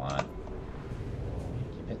not what I want.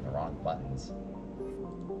 I keep hitting the wrong buttons.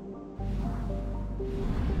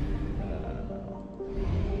 No.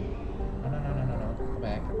 Go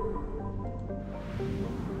back.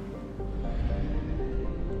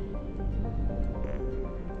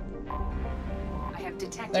 I have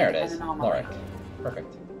detected There it is. an anomaly. Lorik.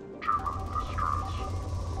 Perfect.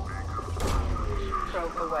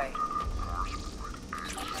 Probe away.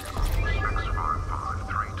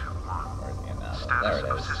 Where's the anomaly? There it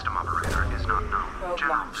is. System operator is not known. Probe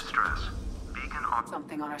General launched. distress. Beacon on.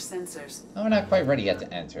 Something on our sensors. Oh, we're not quite ready yet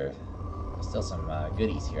to enter. There's still some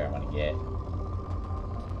goodies here I want to get.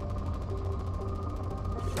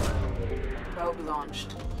 Probe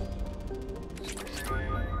launched.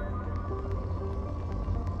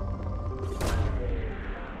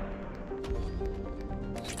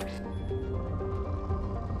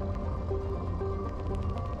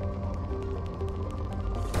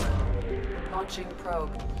 Launching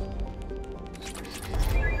probe.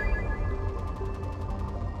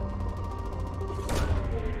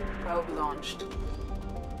 Probe launched.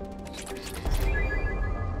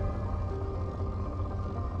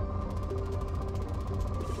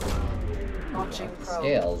 Launching probe.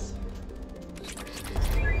 Scales.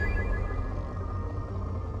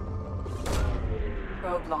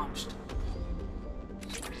 Probe launched.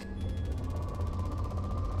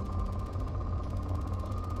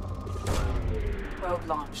 Probe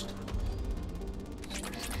launched.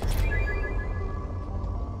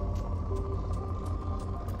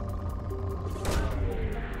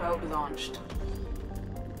 Probe launched.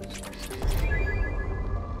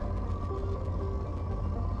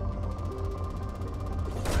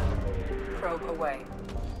 Probe away.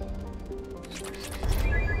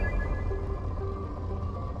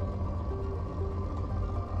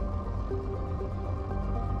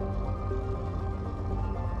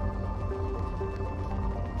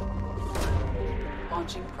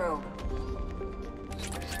 Launching probe.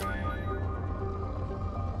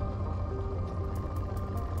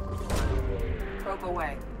 Probe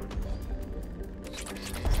away.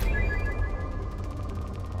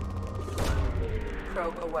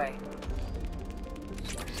 Probe away.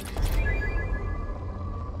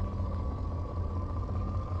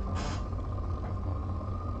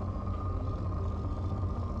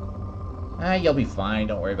 You'll be fine.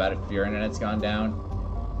 Don't worry about it if your internet's gone down.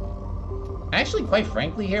 Actually, quite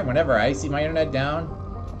frankly here, whenever I see my internet down,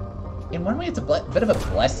 in one way it's a bit of a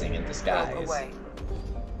blessing in disguise. I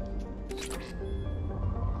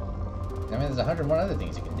mean, there's 101 other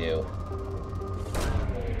things you can do.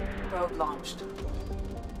 Probe launched.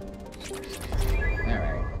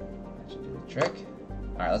 Alright. That should do the trick.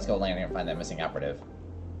 Alright, let's go land here and find that missing operative.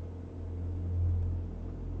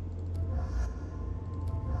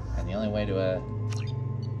 And the only way to,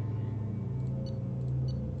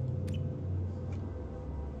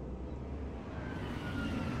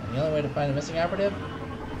 And the only way to find a missing operative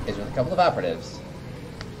is with a couple of operatives.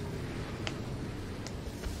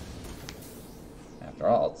 After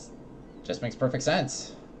all, it just makes perfect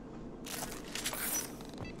sense.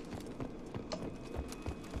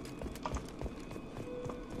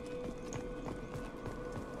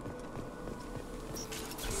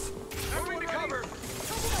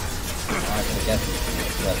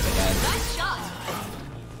 Nice shot.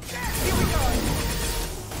 Here we go.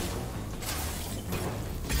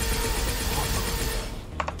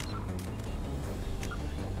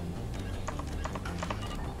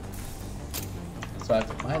 So I have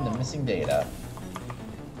to find the missing data.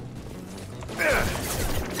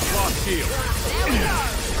 Lost shield. There we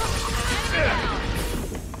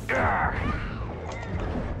go.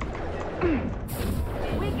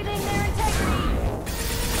 Weakening their integrity.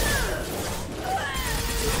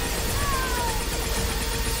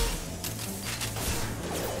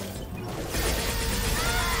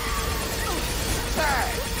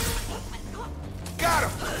 Got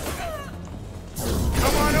him!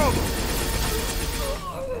 Come on over!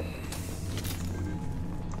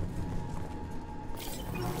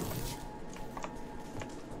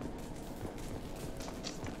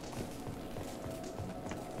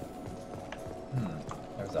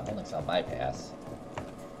 There's a holding cell bypass.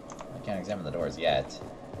 I can't examine the doors yet.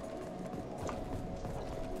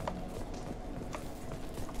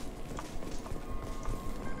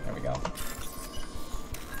 There we go.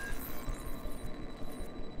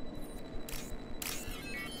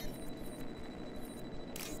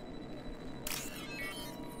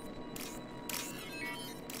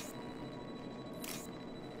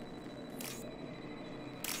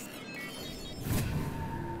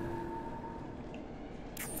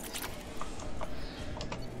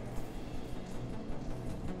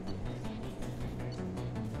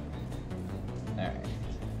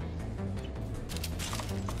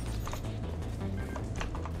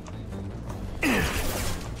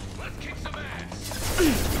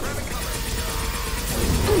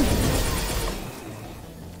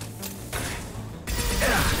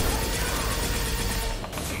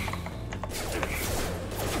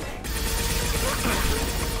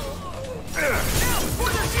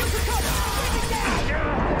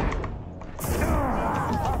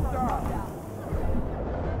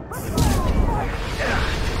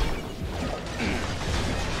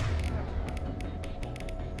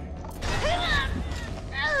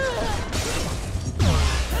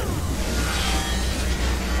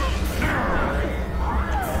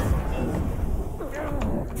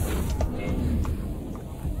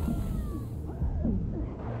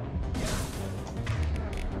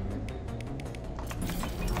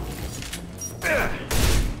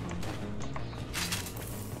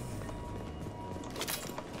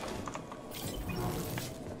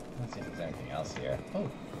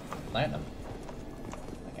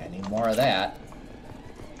 Need more of that.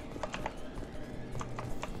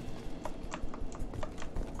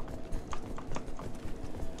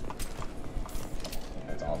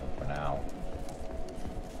 That's all of them for now.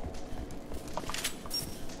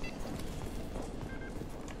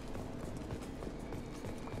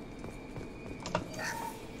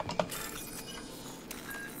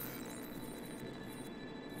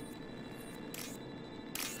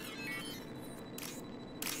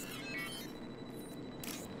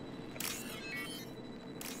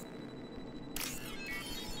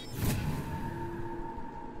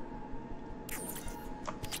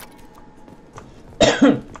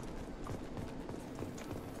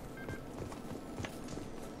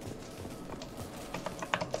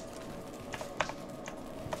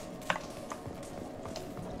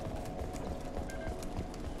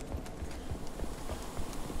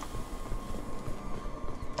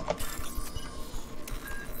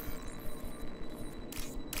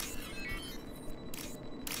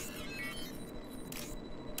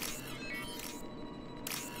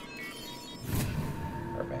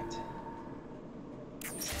 Perfect.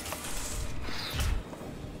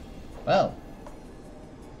 Well,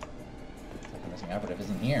 looks like the missing operative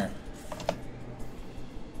isn't here.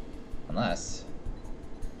 Unless...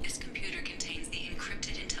 This computer contains the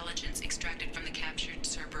encrypted intelligence extracted from the captured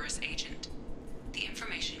Cerberus agent. The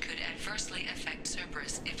information could adversely affect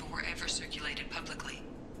Cerberus if it were ever circulated publicly.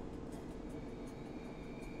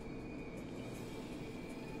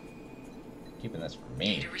 Keeping this for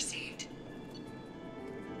me. Data received.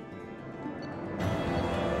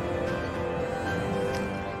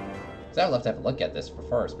 So I'd love to have a look at this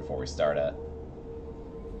first before we start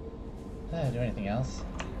do anything else?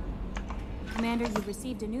 Commander, you've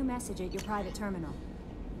received a new message at your private terminal.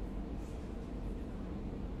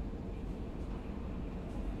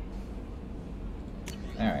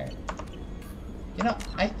 Alright. You know,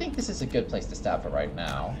 I think this is a good place to stop for right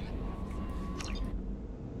now.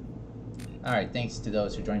 Alright, thanks to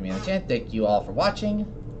those who joined me in the chat. Thank you all for watching.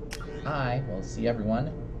 I will see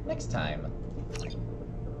everyone next time.